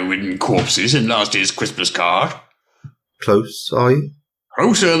the arrow-ridden corpses in last year's Christmas card. Close, are you?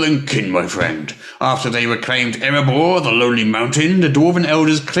 Closer than kin, my friend. After they reclaimed Erebor, the Lonely Mountain, the Dwarven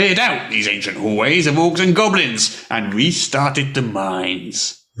Elders cleared out these ancient hallways of orcs and goblins and restarted the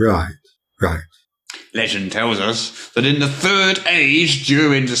mines. Right. Legend tells us that in the Third Age,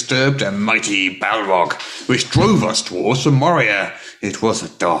 Durin disturbed a mighty Balrog, which drove us towards Moria. It was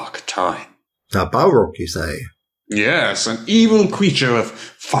a dark time. A Balrog, you say? Yes, an evil creature of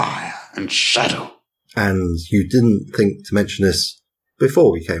fire and shadow. And you didn't think to mention this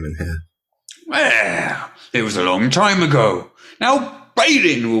before we came in here? Well, it was a long time ago. Now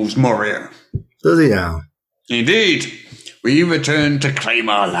Balin rules Moria. Does he now? Indeed. We returned to claim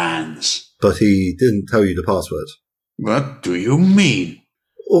our lands. But he didn't tell you the password. What do you mean?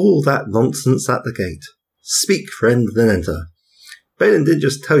 All that nonsense at the gate. Speak, friend, then enter. Balin didn't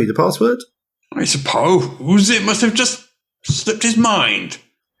just tell you the password? I suppose it must have just slipped his mind.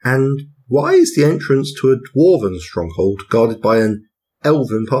 And why is the entrance to a dwarven stronghold guarded by an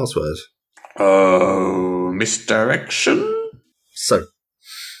elven password? Oh, misdirection? So,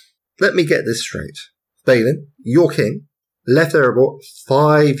 let me get this straight. Balin, your king, left Erebor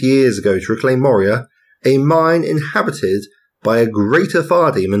 5 years ago to reclaim Moria, a mine inhabited by a greater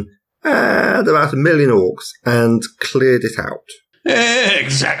fire demon and about 1 million orcs, and cleared it out.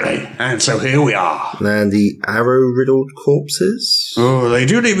 Exactly. And so here we are. And the arrow-riddled corpses? Oh, they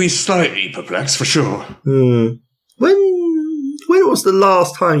do leave me slightly perplexed, for sure. When was the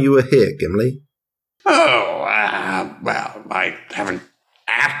last time you were here, Gimli? Oh, well, I haven't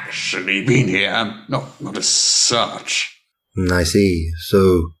actually been here. Not as such. I see.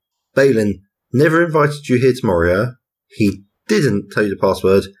 So, Balin never invited you here to Moria. He didn't tell you the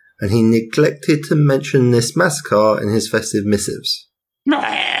password, and he neglected to mention this massacre in his festive missives.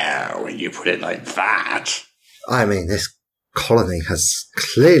 Well, when you put it like that. I mean, this colony has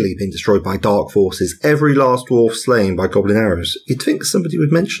clearly been destroyed by dark forces, every last dwarf slain by goblin arrows. You'd think somebody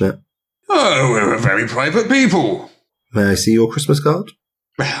would mention it. Oh, we're very private people. May I see your Christmas card?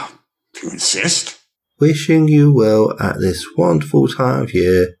 Well, if you insist. Wishing you well at this wonderful time of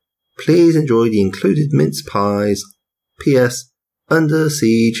year. Please enjoy the included mince pies. P.S. Under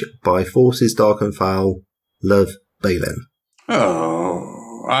siege by forces dark and foul. Love, Balin.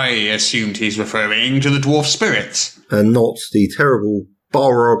 Oh, I assumed he's referring to the dwarf spirits. And not the terrible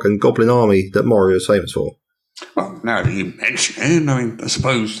Balrog and goblin army that Moria is famous for. Well, now that you mention it, I mean, I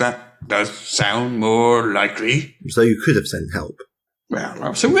suppose that does sound more likely. So you could have sent help. Well, I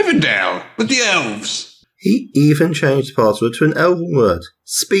was in Rivendell with the elves. He even changed the password to an elven word.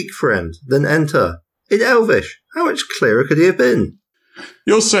 Speak, friend, then enter. In Elvish. How much clearer could he have been?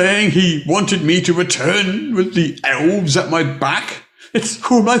 You're saying he wanted me to return with the elves at my back? It's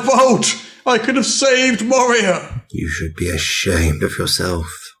all my fault. I could have saved Moria. You should be ashamed of yourself.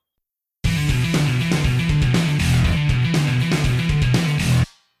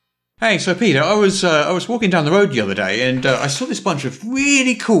 Hey, so Peter, I was walking down the road the other day and I saw this bunch of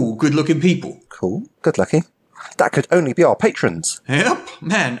really cool, good-looking people. Cool, good-looking. That could only be our patrons. Yep,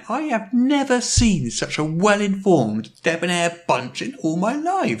 man, I have never seen such a well-informed, debonair bunch in all my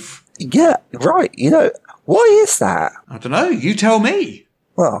life. Yeah, right, why is that? I don't know, you tell me.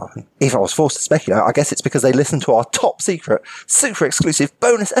 Well, if I was forced to speculate, I guess it's because they listen to our top secret, super exclusive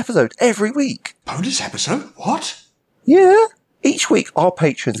bonus episode every week. Bonus episode? What? Yeah. Each week, our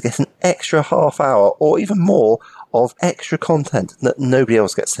patrons get an extra half hour or even more of extra content that nobody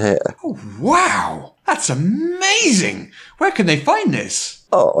else gets to hear. Oh, wow! That's amazing! Where can they find this?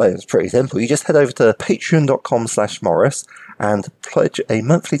 Oh, it's pretty simple. You just head over to patreon.com/Morris and pledge a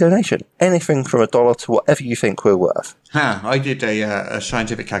monthly donation. Anything from $1 to whatever you think we're worth. I did a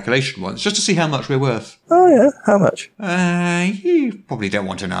scientific calculation once, just to see how much we're worth. Oh, yeah? How much? You probably don't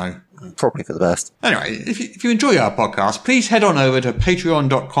want to know. Probably for the best. Anyway, if you enjoy our podcast, please head on over to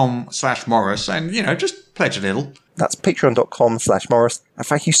patreon.com/Morris and, just pledge a little. That's patreon.com/Morris, and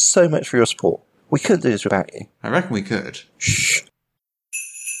thank you so much for your support. We couldn't do this without you. I reckon we could. Shh.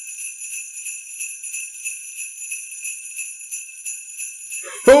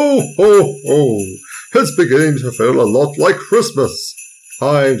 Ho, ho, ho! It's beginning to feel a lot like Christmas.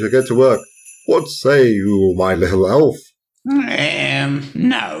 Time to get to work. What say you, my little elf?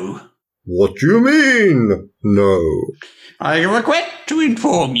 No. What do you mean, no? I regret to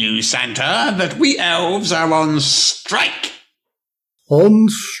inform you, Santa, that we elves are on strike. On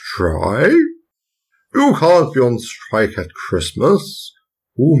strike? You can't be on strike at Christmas.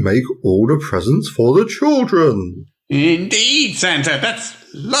 We'll make all the presents for the children. Indeed, Santa, that's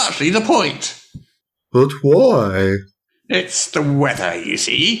largely the point. But why? It's the weather, you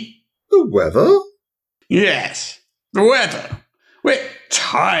see. The weather? Yes, the weather. We're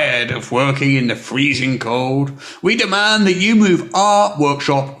tired of working in the freezing cold. We demand that you move our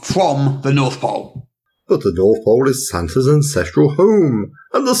workshop from the North Pole. But the North Pole is Santa's ancestral home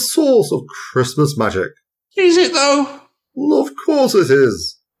and the source of Christmas magic. Is it, though? Well, of course it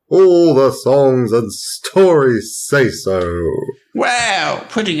is. All the songs and stories say so. Well,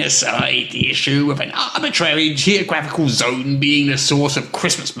 putting aside the issue of an arbitrary geographical zone being the source of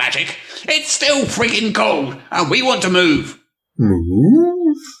Christmas magic, it's still friggin' cold, and we want to move.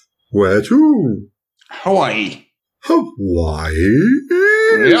 Move? Where to? Hawaii. Hawaii?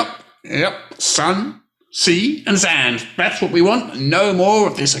 Yep. Sun, sea, and sand. That's what we want. No more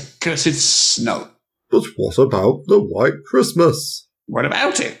of this accursed snow. But what about the White Christmas? What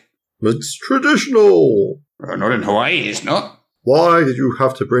about it? It's traditional. Not in Hawaii, it's not. Why did you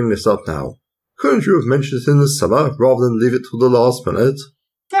have to bring this up now? Couldn't you have mentioned it in the summer rather than leave it till the last minute?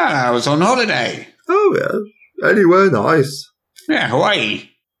 I was on holiday. Oh, yes. Anywhere nice. Yeah, Hawaii.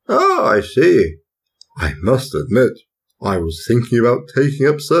 Ah, I see. I must admit, I was thinking about taking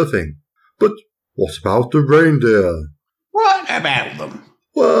up surfing. But what about the reindeer? What about them?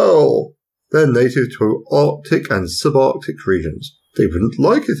 Well, they're native to Arctic and subarctic regions. They wouldn't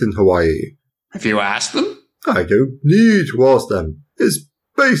like it in Hawaii. Have you asked them? I don't need to ask them. It's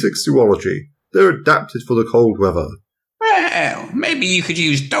basic zoology. They're adapted for the cold weather. Well, maybe you could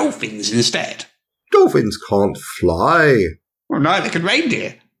use dolphins instead. Dolphins can't fly. Well, neither can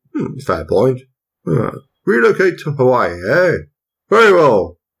reindeer. Fair point. Relocate to Hawaii, eh? Very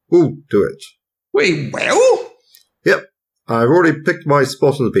well. We'll do it. We will? Yep. I've already picked my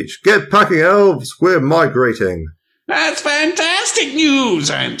spot on the beach. Get packing, elves. We're migrating. That's fantastic news.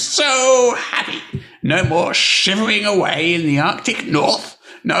 I'm so happy. No more shivering away in the Arctic North.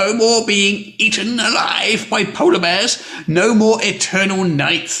 No more being eaten alive by polar bears. No more eternal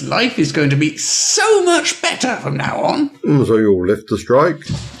nights. Life is going to be so much better from now on. So you'll lift the strike?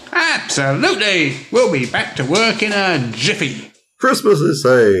 Absolutely. We'll be back to work in a jiffy. Christmas is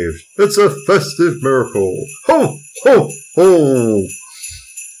saved. It's a festive miracle. Ho, ho, ho.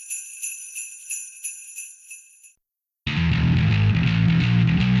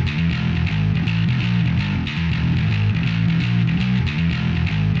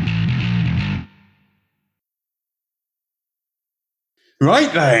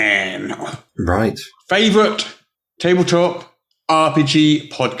 Right then. Right. Favourite tabletop RPG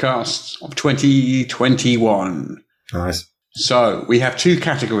podcasts of 2021. Nice. So, we have 2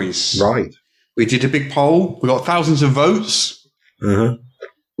 categories. Right. We did a big poll. We got thousands of votes. Mm-hmm.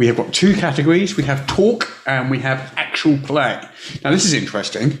 We have got 2 categories. We have talk and we have actual play. Now, this is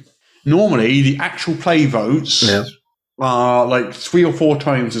interesting. Normally, the actual play votes are like 3 or 4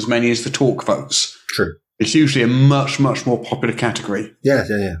 times as many as the talk votes. True. It's usually a much, much more popular category. Yeah.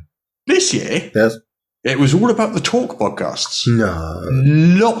 This year, it was all about the talk podcasts. No.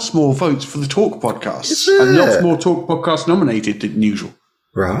 Lots more votes for the talk podcasts. And lots more talk podcasts nominated than usual.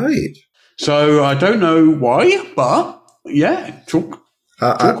 Right. So I don't know why, but yeah, talk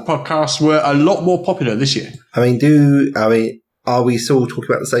podcasts were a lot more popular this year. Are we still talking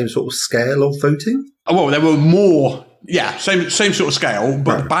about the same sort of scale of voting? Oh, well, there were more, same sort of scale,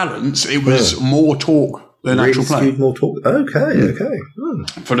 but balance, it was more talk than really actual play. More talk. Okay.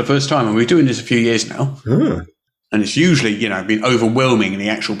 For the first time, and we're doing this a few years now. And it's usually, been overwhelming in the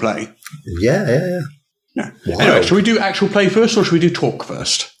actual play. Yeah. Wow. Anyway, should we do actual play first or should we do talk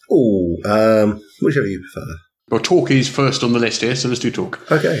first? Whichever you prefer. Well, talk is first on the list here, so let's do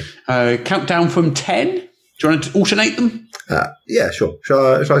talk. Okay. Countdown from 10. Do you want to alternate them? Yeah, sure.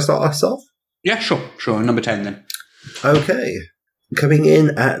 Shall I start us off? Yeah, sure. Number 10 then. Okay. Coming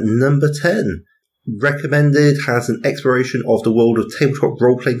in at number 10. Recommended has an exploration of the world of tabletop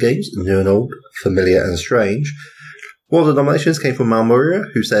role-playing games, new and old, familiar and strange. One of the nominations came from Mal Muria,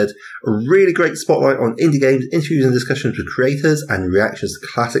 who said, a really great spotlight on indie games, interviews and discussions with creators, and reactions to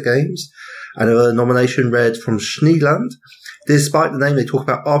classic games. Another nomination read from Schneeland. Despite the name, they talk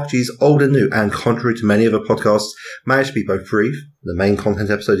about RPGs old and new, and contrary to many other podcasts, manage to be both brief. The main content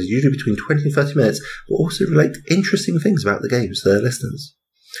episode is usually between 20 and 30 minutes, but also relate interesting things about the games to their listeners.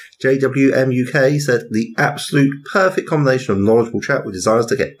 JWM UK said, the absolute perfect combination of knowledgeable chat with desires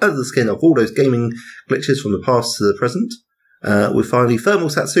to get under the skin of all those gaming glitches from the past to the present. With finally Thermal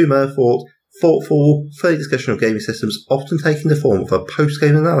Satsuma for thoughtful, funny discussion of gaming systems, often taking the form of a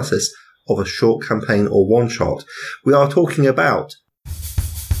post-game analysis of a short campaign or one-shot. We are talking about...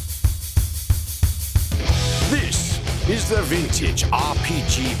 This is the Vintage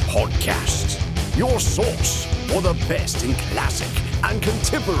RPG Podcast, your source for the best in classic and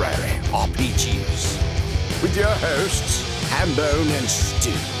contemporary RPGs. With your hosts, Hambone and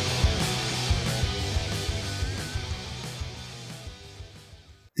Stu.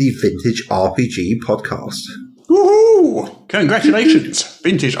 The Vintage RPG Podcast. Woohoo! Congratulations!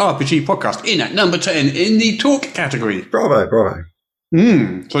 Vintage RPG Podcast in at number 10 in the talk category. Bravo.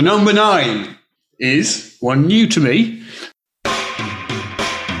 So number 9 is one new to me.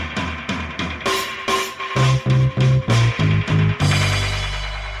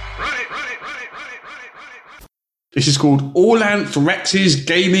 This is called Orlanth Rex's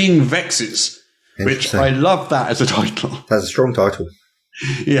Gaming Vexes, which I love that as a title. That's a strong title.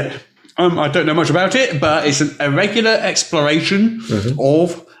 Yeah. I don't know much about it, but it's an irregular exploration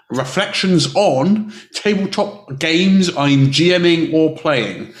of reflections on tabletop games I'm GMing or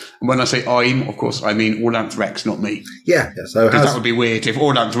playing. And when I say I'm, of course, I mean Orlanth Rex, not me. Yeah. So because that would be weird if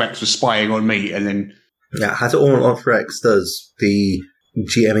Orlanth Rex was spying on me and then... Yeah, as Orlanth Rex does the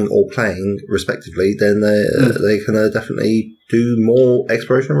GMing or playing, respectively, then they can definitely do more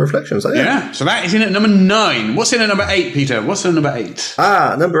exploration and reflection. So, yeah, so that is in at number 9. What's in at number 8, Peter? What's in number 8?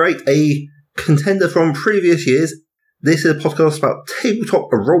 Number 8, a contender from previous years. This is a podcast about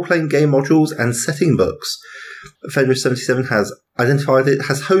tabletop role-playing game modules and setting books. Fenris77 has identified it,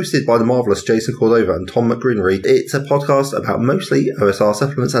 has hosted by the marvellous Jason Cordova and Tom McGrinery. It's a podcast about mostly OSR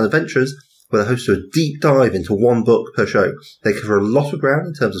supplements and adventures where the hosts do a deep dive into one book per show. They cover a lot of ground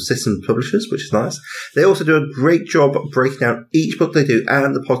in terms of system publishers, which is nice. They also do a great job breaking down each book they do,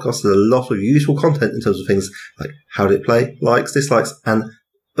 and the podcast has a lot of useful content in terms of things like how did it play, likes, dislikes, and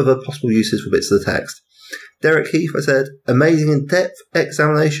other possible uses for bits of the text. Derek Heath, I said, amazing in-depth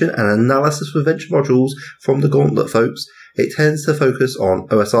examination and analysis of adventure modules from the Gauntlet folks. It tends to focus on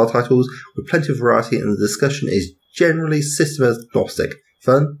OSR titles with plenty of variety, and the discussion is generally system agnostic.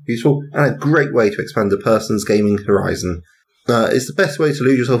 Fun, useful, and a great way to expand a person's gaming horizon. It's the best way to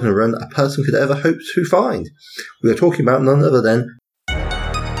lose yourself in a run a person could ever hope to find. We are talking about none other than...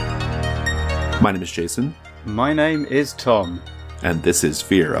 My name is Jason. My name is Tom. And this is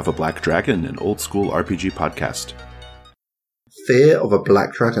Fear of a Black Dragon, an old school RPG podcast. Fear of a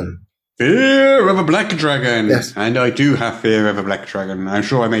Black Dragon. Fear of a Black Dragon. Yes. And I do have Fear of a Black Dragon. I'm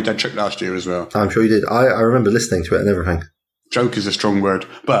sure I made that trick last year as well. I'm sure you did. I remember listening to it and everything. Joke is a strong word,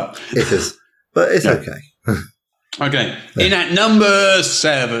 but... It is. But it's okay. Okay. Yeah. In at number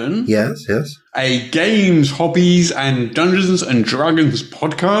 7... Yes. A games, hobbies, and Dungeons and Dragons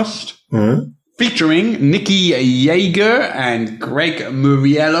podcast. Mm-hmm. Featuring Nikki Yeager and Greg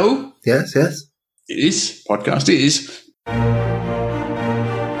Muriello. Yes. This podcast is...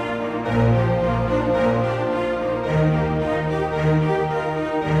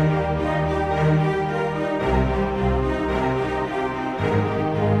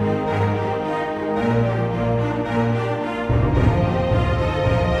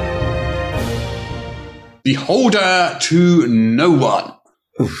 Beholder to No One.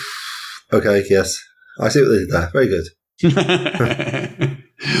 Oof. Okay, yes. I see what they did there. Very good.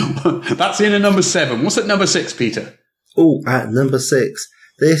 That's in at number 7. What's at number 6, Peter? Oh, at number 6.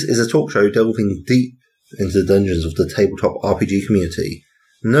 This is a talk show delving deep into the dungeons of the tabletop RPG community.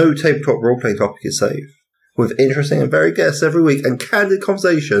 No tabletop role-playing topic is safe. With interesting and varied guests every week and candid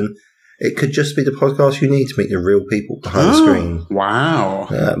conversation, it could just be the podcast you need to meet the real people behind the screen. Wow.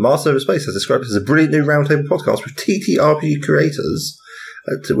 Master of Space has described it as a brilliant new roundtable podcast with TTRPG creators,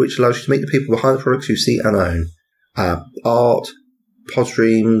 which allows you to meet the people behind the products you see and own. Art, pod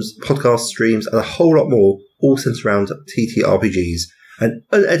streams, podcast streams, and a whole lot more, all centered around TTRPGs. An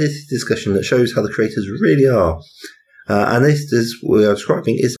unedited discussion that shows how the creators really are. And this is what we are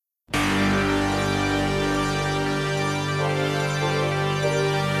describing is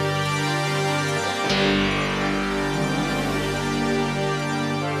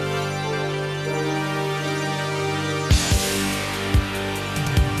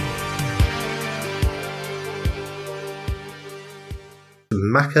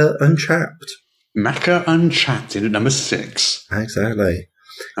Macca Unchapped. Macca Unchapped in at number 6. Exactly.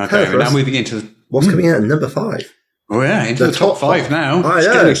 Okay, we're now moving into... What's coming in at number 5? Oh yeah, into the top 5 now. I it's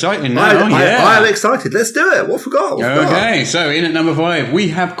know. getting exciting now. I am excited. Let's do it. What forgot? Okay, so in at number 5, we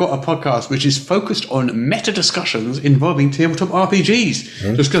have got a podcast which is focused on meta discussions involving tabletop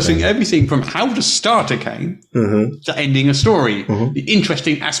RPGs, discussing everything from how to start a game to ending a story, the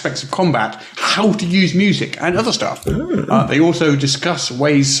interesting aspects of combat, how to use music, and other stuff. They also discuss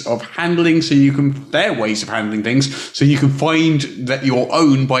ways of handling, their ways of handling things, so you can find that your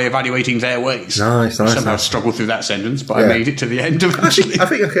own by evaluating their ways. Nice. Somehow struggled through that sentence, but I made it to the end eventually. I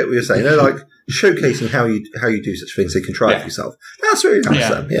think I get what you're saying. Like showcasing how you do such things so you can try it for yourself. That's really nice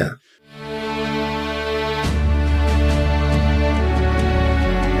then, yeah.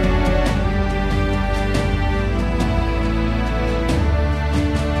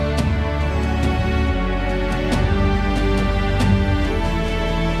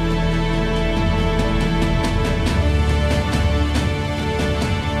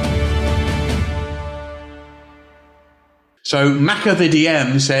 So Macca the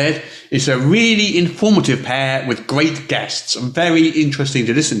DM said, it's a really informative pair with great guests. Very interesting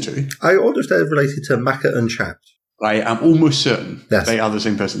to listen to. I wonder if they're related to Macca Unchapped. I am almost certain they are the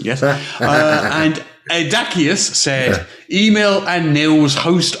same person, yes. And Edakius said, Emil and Nils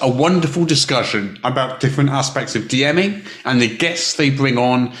host a wonderful discussion about different aspects of DMing, and the guests they bring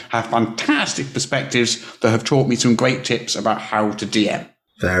on have fantastic perspectives that have taught me some great tips about how to DM.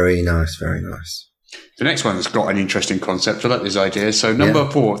 Very nice, very nice. The next one has got an interesting concept. I like this idea. So number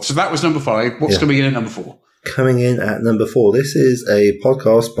 4. So that was number 5. What's coming in at number 4? Coming in at number 4. This is a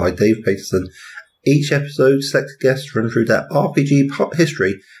podcast by Dave Peterson. Each episode, selected guests run through their RPG pop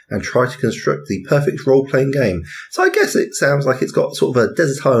history and try to construct the perfect role-playing game. So I guess it sounds like it's got sort of a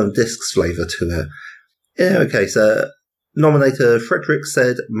Desert Island Discs flavour to it. Yeah, okay, so nominator Frederick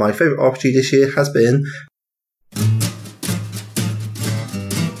said, my favourite RPG this year has been...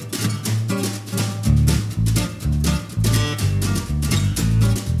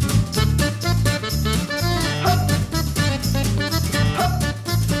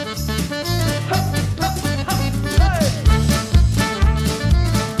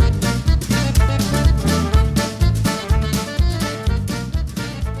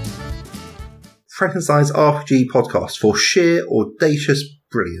 Frankenstein's RPG podcast for sheer audacious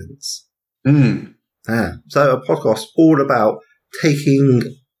brilliance. So a podcast all about taking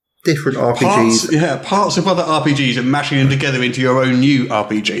different RPGs. Parts of other RPGs and mashing them together into your own new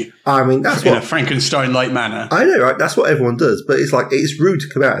RPG. I mean, that's in a Frankenstein-like manner. I know, right? That's what everyone does, but it's like, it's rude to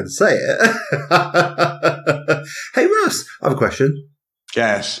come out and say it. Hey, Russ, I have a question.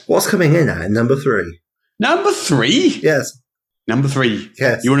 Yes. What's coming in at number 3? Number 3? Yes. Number 3.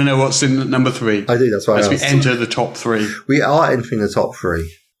 Yes. You want to know what's in number 3? I do, that's why I asked. As we enter the top 3. We are entering the top 3.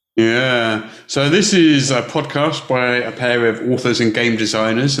 Yeah. So this is a podcast by a pair of authors and game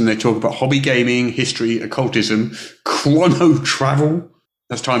designers, and they talk about hobby gaming, history, occultism, chrono travel.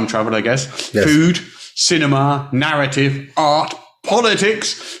 That's time travel, I guess. Yes. Food, cinema, narrative, art,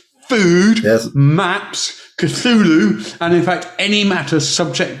 politics, food, maps, Cthulhu, and in fact any matter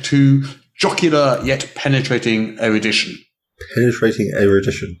subject to jocular yet penetrating erudition. Penetrating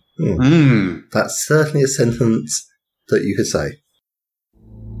erudition. That's certainly a sentence that you could say.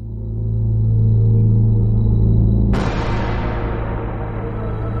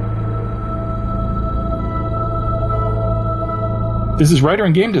 This is writer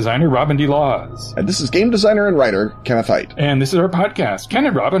and game designer Robin D. Laws. And this is game designer and writer Kenneth Hite. And this is our podcast, Ken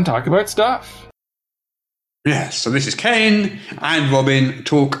and Robin Talk About Stuff. Yes, so this is Ken and Robin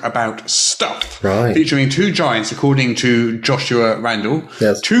Talk About Stuff. Right. Featuring 2 giants, according to Joshua Randall.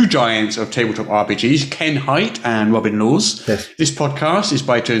 Yes. 2 giants of tabletop RPGs, Ken Hite and Robin Laws. Yes. This podcast is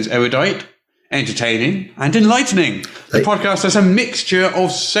by turns erudite, entertaining, and enlightening. The podcast has a mixture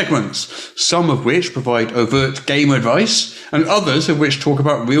of segments, some of which provide overt game advice, and others of which talk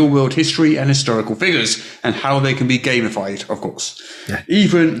about real-world history and historical figures, and how they can be gamified, of course. Yeah.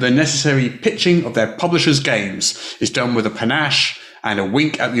 Even the necessary pitching of their publishers' games is done with a panache and a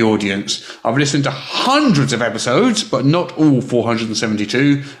wink at the audience. I've listened to hundreds of episodes, but not all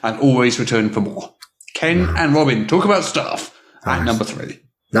 472, and always return for more. Ken and Robin Talk About Stuff at number 3.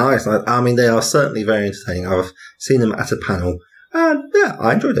 Nice. I mean, they are certainly very entertaining. I've seen them at a panel, and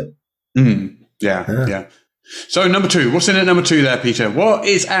I enjoyed it. Yeah. So, number 2. What's in at number 2 there, Peter? What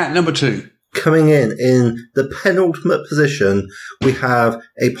is at number 2? Coming in the penultimate position, we have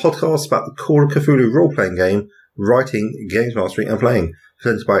a podcast about the Call of Cthulhu role-playing game, writing, games mastering, and playing,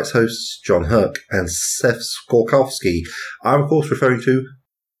 presented by its hosts, John Herc and Seth Skorkowski. I'm, of course, referring to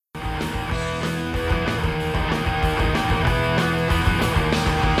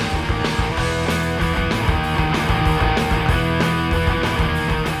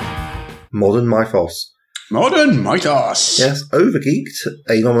Modern Mythos. Modern Mythos. Yes, Overgeeked,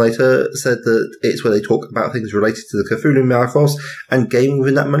 a nominator, said that it's where they talk about things related to the Cthulhu Mythos and gaming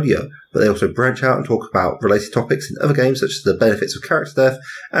within that milieu, but they also branch out and talk about related topics in other games such as the benefits of character death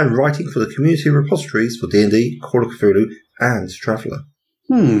and writing for the community repositories for D&D, Call of Cthulhu, and Traveller.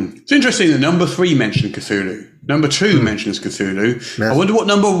 It's interesting that number 3 mentioned Cthulhu. Number 2 mentions Cthulhu. Yes. I wonder what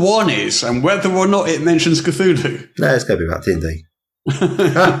number 1 is and whether or not it mentions Cthulhu. No, it's going to be about D&D.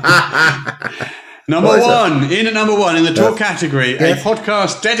 Number 1, in at number 1 in the talk category, a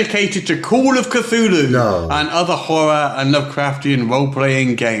podcast dedicated to Call of Cthulhu and other horror and Lovecraftian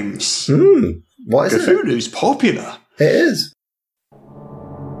role-playing games. What is Cthulhu's popular. It is.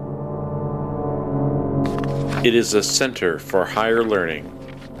 It is a center for higher learning.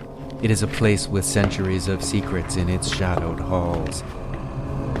 It is a place with centuries of secrets in its shadowed halls.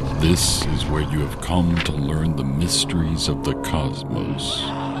 This is where you have come to learn the mysteries of the cosmos.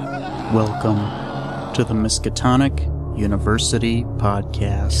 Welcome to the Miskatonic University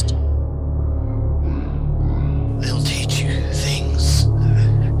Podcast. They'll teach you things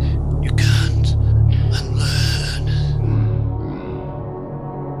you can't unlearn.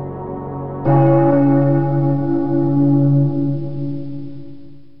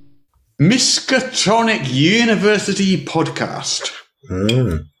 Miskatonic University Podcast.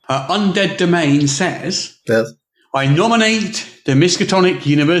 Undead Domain says, I nominate the Miskatonic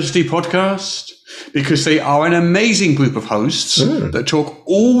University Podcast because they are an amazing group of hosts that talk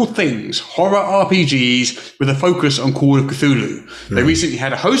all things horror RPGs with a focus on Call of Cthulhu. They recently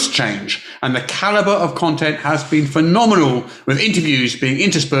had a host change, and the caliber of content has been phenomenal, with interviews being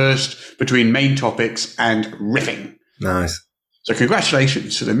interspersed between main topics and riffing. Nice. So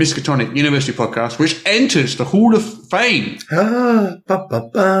congratulations to the Miskatonic University Podcast, which enters the Hall of Fame.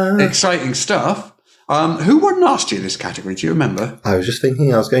 Exciting stuff. Who won last year this category? Do you remember? I was just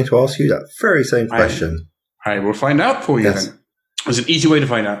thinking I was going to ask you that very same question. I will find out for you then. There's an easy way to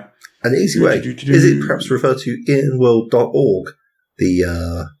find out. An easy way? Is it perhaps referred to inworld.org,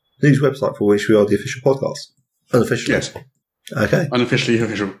 the news website for which we are the official podcast? Unofficially? Yes. Okay. Unofficially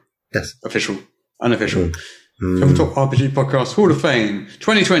official. Yes. Official. Unofficial. Tabletop RPG Podcast Hall of Fame.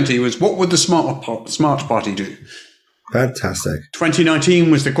 2020 was What Would the Smart Party Do? Fantastic. 2019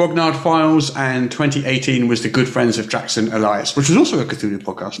 was the Grognard Files, and 2018 was the Good Friends of Jackson Elias, which was also a Cthulhu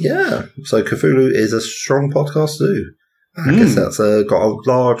podcast. Yeah, so Cthulhu is a strong podcast to do. I guess that's got a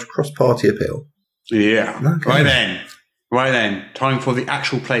large cross-party appeal. Yeah. Okay. Right then. Time for the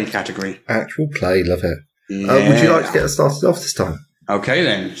actual play category. Actual play, love it. Yeah. Would you like to get us started off this time? Okay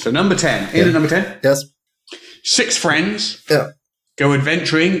then. So number 10. In at number 10? Yes. 6 friends. Yeah. Go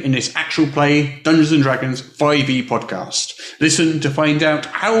adventuring in this actual play Dungeons & Dragons 5e podcast. Listen to find out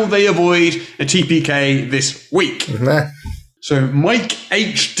how they avoid a TPK this week. So Mike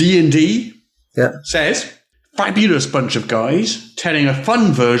HD&D says, fabulous bunch of guys telling a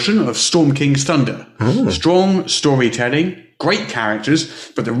fun version of Storm King's Thunder. Strong storytelling, great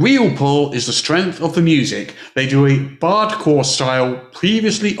characters, but the real pull is the strength of the music. They do a bardcore style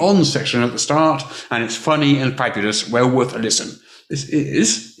previously on section at the start, and it's funny and fabulous, well worth a listen. This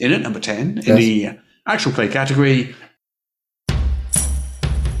is in at number 10 in the actual play category.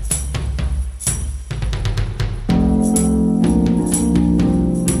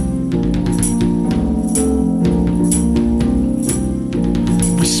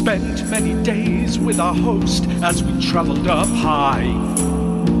 We spent many days with our host as we traveled up high.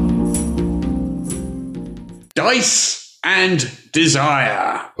 Dice and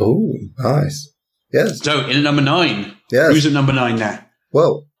Desire. Oh, nice. Yes. So, in at number 9. Yes. Who's at number 9 now?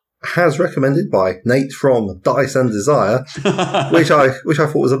 Well, as recommended by Nate from Dice and Desire, which I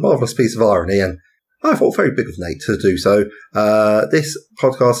thought was a marvellous piece of irony, and I thought very big of Nate to do so. This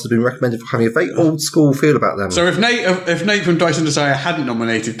podcast has been recommended for having a very old school feel about them. So if Nate from Dice and Desire hadn't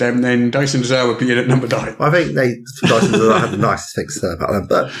nominated them, then Dice and Desire would be in at number 9. I think Nate from Dice and Desire had the nicest things to say about them,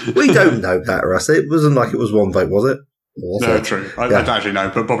 but we don't know that, Russ. It wasn't like it was one vote, was it? No, true. I don't actually know,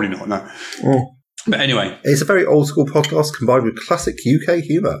 but probably not, no. But anyway. It's a very old school podcast combined with classic UK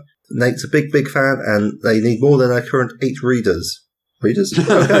humour. Nate's a big fan, and they need more than their current 8 readers. Readers?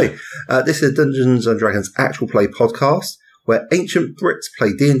 Okay. This is Dungeons & Dragons actual play podcast, where ancient Brits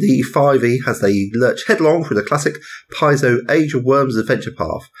play D&D 5e as they lurch headlong through the classic Paizo Age of Worms adventure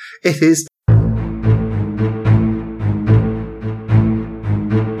path. It is...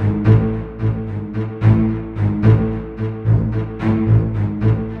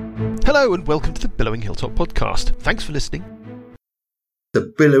 Hello and welcome to the Billowing Hilltop podcast. Thanks for listening.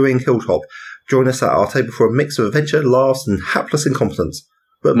 The Billowing Hilltop. Join us at our table for a mix of adventure, laughs, and hapless incompetence.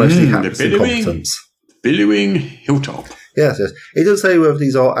 But mostly hapless incompetence. Billowing Hilltop. Yes. It doesn't say whether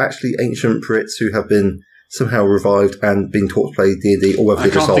these are actually ancient Brits who have been somehow revived and been taught to play D&D, or whether I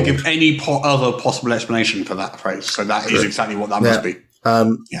they're just can't old. think of any other possible explanation for that phrase, so that is exactly what that must be.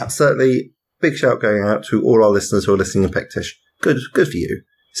 Certainly, big shout going out to all our listeners who are listening in Pictish. Good for you.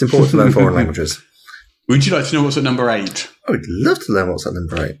 It's important to learn foreign languages. Would you like to know what's at number 8? I would love to learn what's at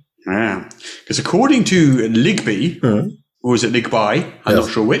number 8. Yeah. Because according to Ligby, or is it Ligby? I'm not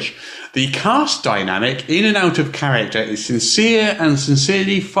sure which, the cast dynamic in and out of character is sincere and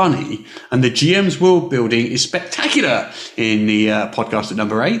sincerely funny, and the GM's world building is spectacular in the podcast at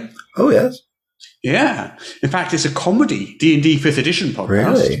number 8. Oh, yes. Yeah. In fact, it's a comedy D&D 5th edition podcast.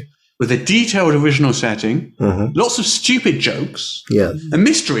 Really? With a detailed original setting, lots of stupid jokes, a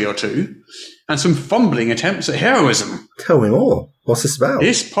mystery or two, and some fumbling attempts at heroism. Tell me more. What's this about?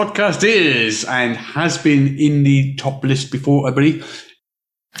 This podcast is, and has been in the top list before, I believe.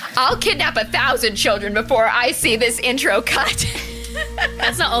 I'll kidnap 1,000 children before I see this intro cut.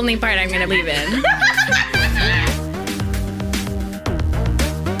 That's the only part I'm going to leave in.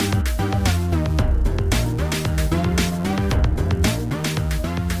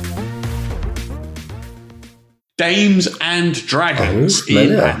 Dames and Dragons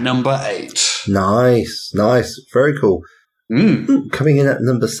in at number 8. Nice. Very cool. Coming in at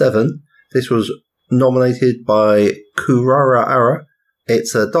number 7, this was nominated by Kurara Ara.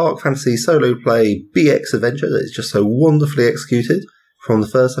 It's a dark fantasy solo play BX adventure that is just so wonderfully executed. From the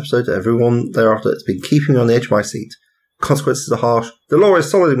first episode to everyone thereafter, it's been keeping me on the edge of my seat. Consequences are harsh, the lore is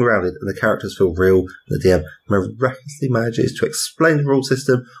solid and grounded, and the characters feel real. The DM miraculously manages to explain the rule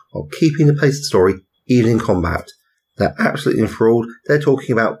system while keeping the pace of the story, even in combat. They're absolutely enthralled. They're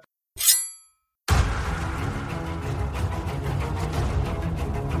talking about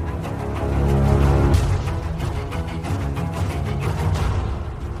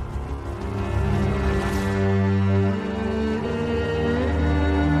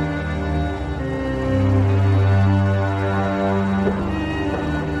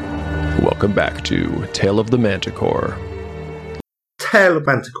Welcome back to Tale of the Manticore. Tale of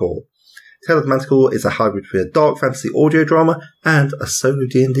Manticore. Tale of the Manticore is a hybrid between a dark fantasy audio drama and a solo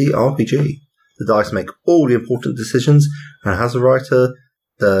D&D RPG. The dice make all the important decisions, and as a writer,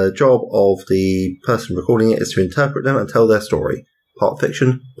 the job of the person recording it is to interpret them and tell their story. Part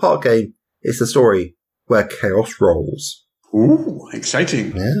fiction, part game. It's a story where chaos rolls. Ooh,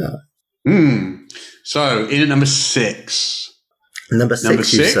 exciting. Yeah. So, in at number 6. Number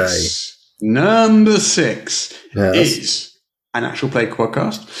 6, you say? Number 6 is an actual play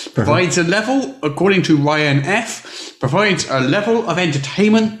podcast. Provides a level, according to Ryan F., provides a level of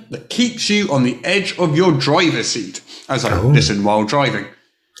entertainment that keeps you on the edge of your driver's seat. As I listen while driving.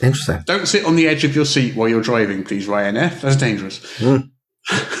 Interesting. Don't sit on the edge of your seat while you're driving, please, Ryan F. That's dangerous. I'll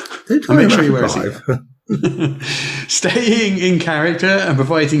make sure you wear a seatbelt. Staying in character and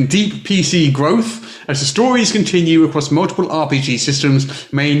providing deep PC growth as the stories continue across multiple RPG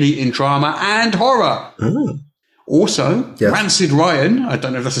systems, mainly in drama and horror. Also, Rancid Ryan, I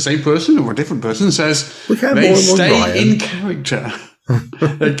don't know if that's the same person or a different person, says they stay in character.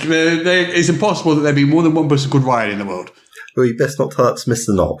 It's impossible that there be more than one person called Ryan in the world. Well, you best not tell that to Mr.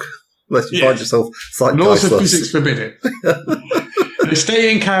 Knock, unless you find yourself Laws of physics forbid it. They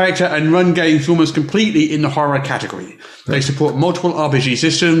stay in character and run games almost completely in the horror category. They support multiple RPG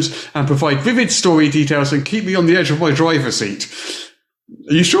systems and provide vivid story details and keep me on the edge of my driver's seat.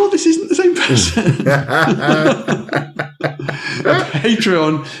 Are you sure this isn't the same person?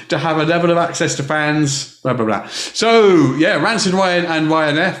 Patreon to have a level of access to fans, blah, blah, blah. So, Rancid Ryan and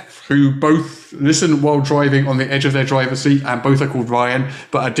Ryan F., who both listen while driving on the edge of their driver's seat, and both are called Ryan,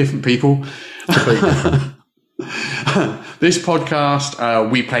 but are different people. This podcast,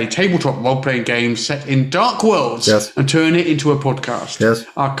 we play tabletop role-playing games set in dark worlds and turn it into a podcast.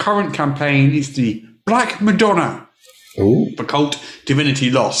 Our current campaign is the Black Madonna for Cult Divinity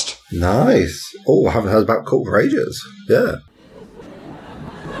Lost. Nice. Oh, I haven't heard about Cult for ages. Yeah.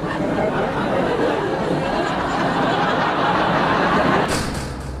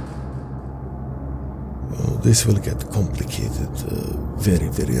 This will get complicated very,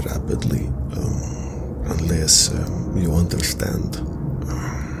 very rapidly. Unless you understand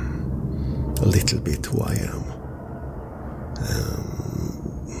a little bit who I am.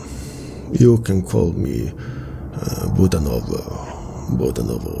 You can call me Budanov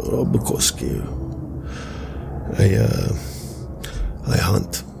or Bukowski. I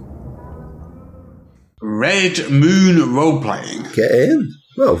hunt. Red Moon Role-Playing. Get in.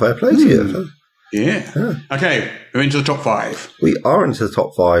 Well, fair play to you. Yeah. Okay, we're into the top 5. We are into the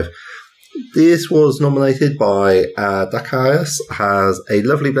top 5. This was nominated by Dacaius, has a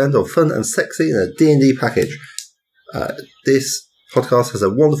lovely blend of fun and sexy in a D&D package. This podcast has a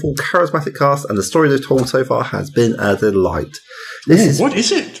wonderful, charismatic cast, and the story they've told so far has been a delight. What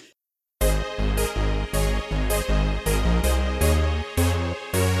is it?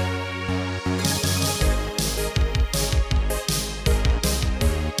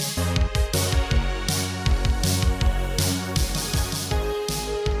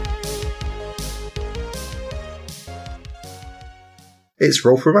 It's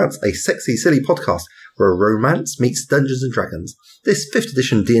Roll for Romance, a sexy, silly podcast where romance meets Dungeons & Dragons. This 5th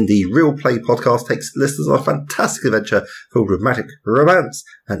edition D&D real play podcast takes listeners on a fantastic adventure filled with magic, romance,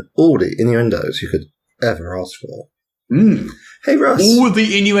 and all the innuendos you could ever ask for. Hey, Russ. All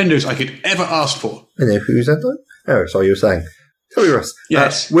the innuendos I could ever ask for. I know who said that? Oh, sorry, you were saying. Tell me, Russ.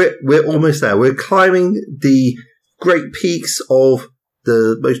 Yes. We're almost there. We're climbing the great peaks of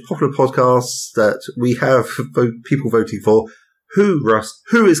the most popular podcasts that we have people voting for. Who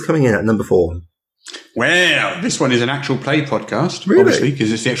is coming in at number 4? Well, this one is an actual play podcast, obviously, because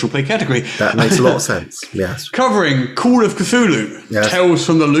it's the actual play category. That makes a lot of sense, yes. Covering Call of Cthulhu, Tales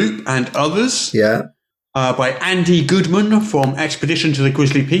from the Loop, and others. Yeah. By Andy Goodman from Expedition to the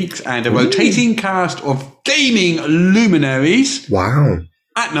Grizzly Peaks, and a rotating cast of gaming luminaries. Wow.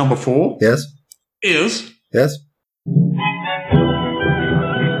 At number 4 is... Yes.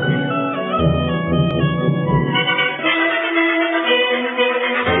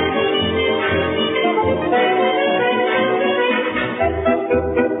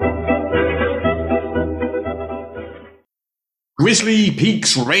 Grizzly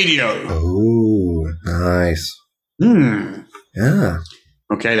Peaks Radio. Oh, nice. Yeah.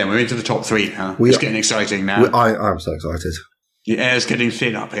 Okay, then we're into the top 3 now. It's getting exciting now. I'm so excited. The air's getting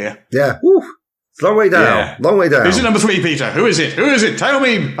thin up here. Yeah. Woo. It's a long way down. Yeah. Long way down. Who's at number 3, Peter? Who is it? Who is it? Tell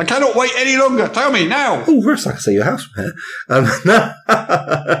me. I cannot wait any longer. Tell me now. Oh, first I can see your house from here. No.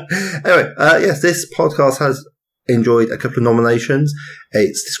 Anyway, yes, this podcast has enjoyed a couple of nominations.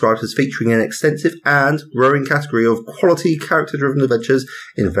 It's described as featuring an extensive and growing category of quality character-driven adventures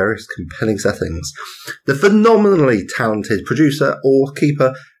in various compelling settings. The phenomenally talented producer or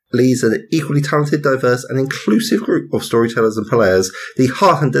keeper leads an equally talented, diverse, and inclusive group of storytellers and players. The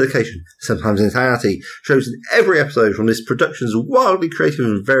heart and dedication, sometimes insanity, shows in every episode from this production's wildly creative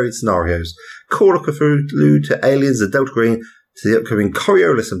and varied scenarios. Call of Cthulhu to Aliens and Delta Green to the upcoming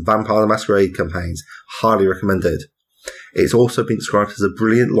Coriolis and Vampire the Masquerade campaigns. Highly recommended. It's also been described as a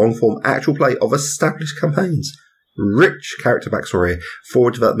brilliant long-form actual play of established campaigns. Rich character backstory.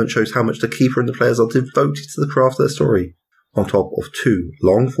 Forward development shows how much the keeper and the players are devoted to the craft of their story. On top of 2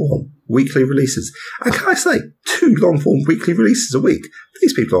 long-form weekly releases. And can I say, 2 long-form weekly releases a week?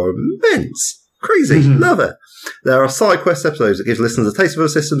 These people are immense. Crazy. Love it. There are side quest episodes that give listeners a taste of our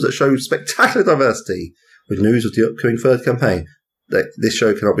systems that show spectacular diversity. With news of the upcoming 3rd campaign. This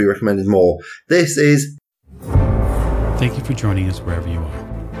show cannot be recommended more. This is... Thank you for joining us wherever you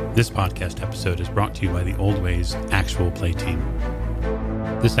are. This podcast episode is brought to you by the Old Ways Actual Play team.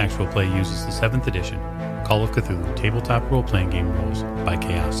 This actual play uses the 7th edition Call of Cthulhu tabletop role-playing game rules by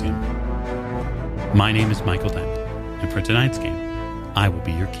Chaosium. My name is Michael Dent, and for tonight's game, I will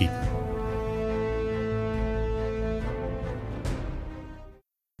be your keeper.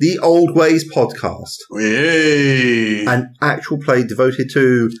 The Old Ways podcast. Yay! An actual play devoted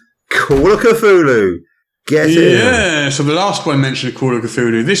to Call of Cthulhu. Get in. Yeah, so the last one mentioned Call of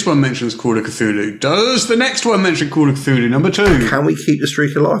Cthulhu. This one mentions Call of Cthulhu. Does the next one mention Call of Cthulhu, number 2? Can we keep the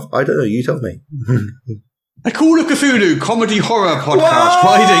streak alive? I don't know, you tell me. A Call of Cthulhu comedy horror podcast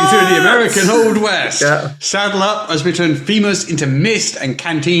riding through the American Old West. Yeah. Saddle up as we turn femurs into mist and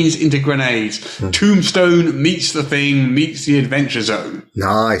canteens into grenades. Tombstone meets the Thing meets the Adventure Zone.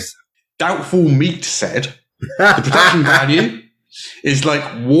 Nice. Doubtful Meat said, the production value is like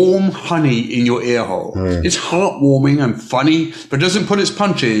warm honey in your ear hole. It's heartwarming and funny, but doesn't pull its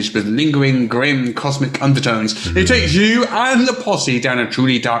punches with lingering, grim, cosmic undertones. It takes you and the posse down a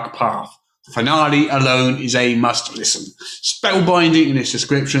truly dark path. The finale alone is a must-listen. Spellbinding in its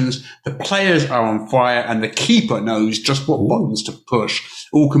descriptions, the players are on fire, and the keeper knows just what buttons to push,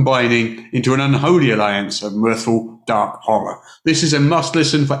 all combining into an unholy alliance of mirthful, dark horror. This is a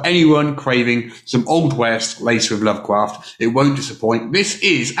must-listen for anyone craving some Old West laced with Lovecraft. It won't disappoint. This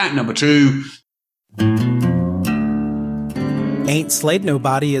is, at number 2... Ain't Slayed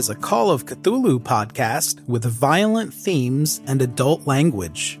Nobody is a Call of Cthulhu podcast with violent themes and adult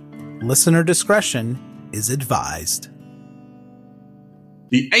language. Listener discretion is advised.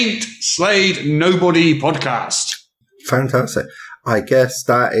 The Ain't Slayed Nobody podcast. Fantastic. I guess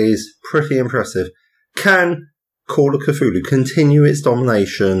that is pretty impressive. Can Call of Cthulhu continue its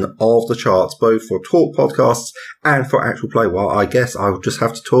domination of the charts, both for talk podcasts and for actual play? Well, I guess I'll just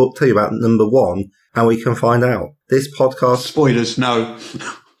have to tell you about number 1, and we can find out. This podcast... Spoilers, no.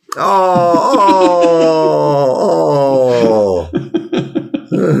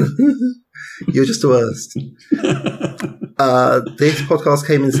 You're just the worst. This podcast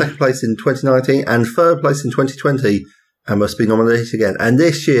came in 2nd place in 2019 and 3rd place in 2020 and must be nominated again. And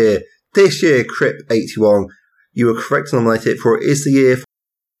this year, Crip81, you were correct to nominate it, for it is the year.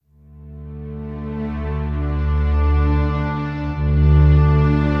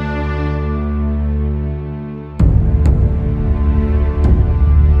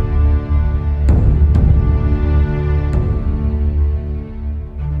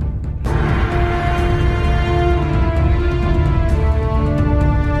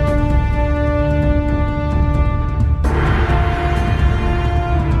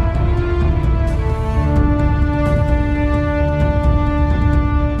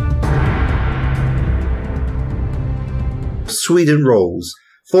 Sweden Rolls.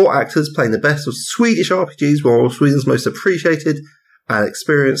 4 actors playing the best of Swedish RPGs, one of Sweden's most appreciated and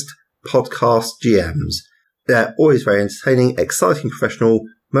experienced podcast GMs. They're always very entertaining, exciting, professional,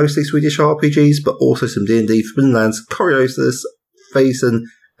 mostly Swedish RPGs, but also some D&D, Forbidden Lands, Coriolis, Faison,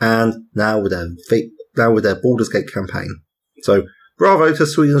 and now with their Baldur's Gate campaign. So, bravo to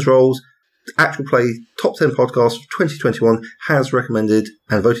Sweden's Rolls. Actual Play Top 10 Podcast of 2021 has recommended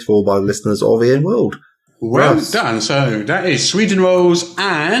and voted for by the listeners of EN World. Well done. So that is Sweden Rolls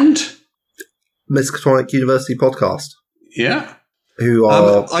and Miskatonic University podcast. Yeah. Who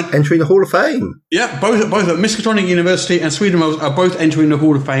are entering the Hall of Fame. Yeah, both at Miskatonic University and Sweden Rolls are both entering the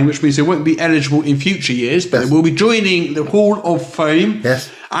Hall of Fame, which means they won't be eligible in future years, but they will be joining the Hall of Fame. Yes.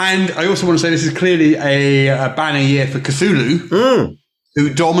 And I also want to say this is clearly a banner year for Cthulhu,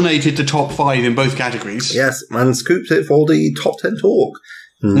 who dominated the top 5 in both categories. Yes, and scooped it for the top 10 talk.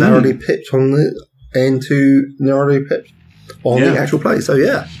 Narrowly pipped on the actual play. So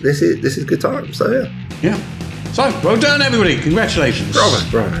yeah, this is good time. So yeah. So well done, everybody! Congratulations.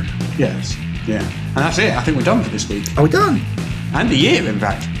 Bravo. Yes. Yeah. And that's it. I think we're done for this week. Are we done? And the year, in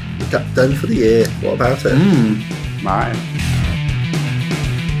fact. We're done for the year. What about it? Right.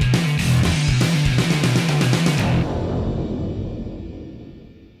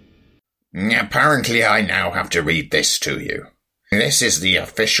 apparently I now have to read this to you. This is the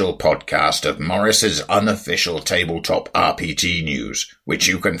official podcast of Morris's unofficial tabletop RPG news, which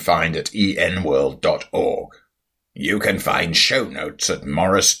you can find at enworld.org. You can find show notes at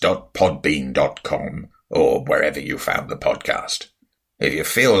morris.podbean.com or wherever you found the podcast. If you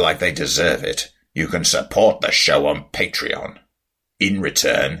feel like they deserve it, you can support the show on Patreon. In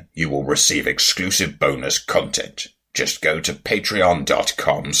return, you will receive exclusive bonus content. Just go to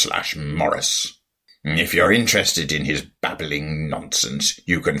patreon.com/Morris. If you're interested in his babbling nonsense,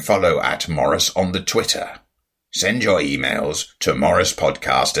 you can follow at Morris on the Twitter. Send your emails to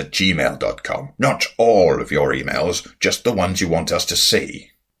morrispodcast@gmail.com. Not all of your emails, just the ones you want us to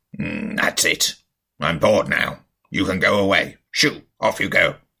see. That's it. I'm bored now. You can go away. Shoo, off you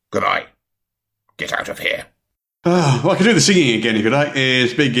go. Goodbye. Get out of here. Well, I can do the singing again if you like.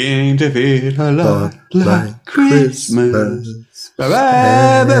 It's beginning to feel a lot like Christmas.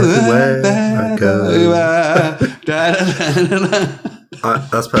 Everywhere I go.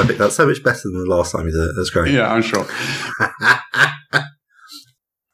 That's perfect. That's so much better than the last time you did it. That's great. Yeah, I'm sure.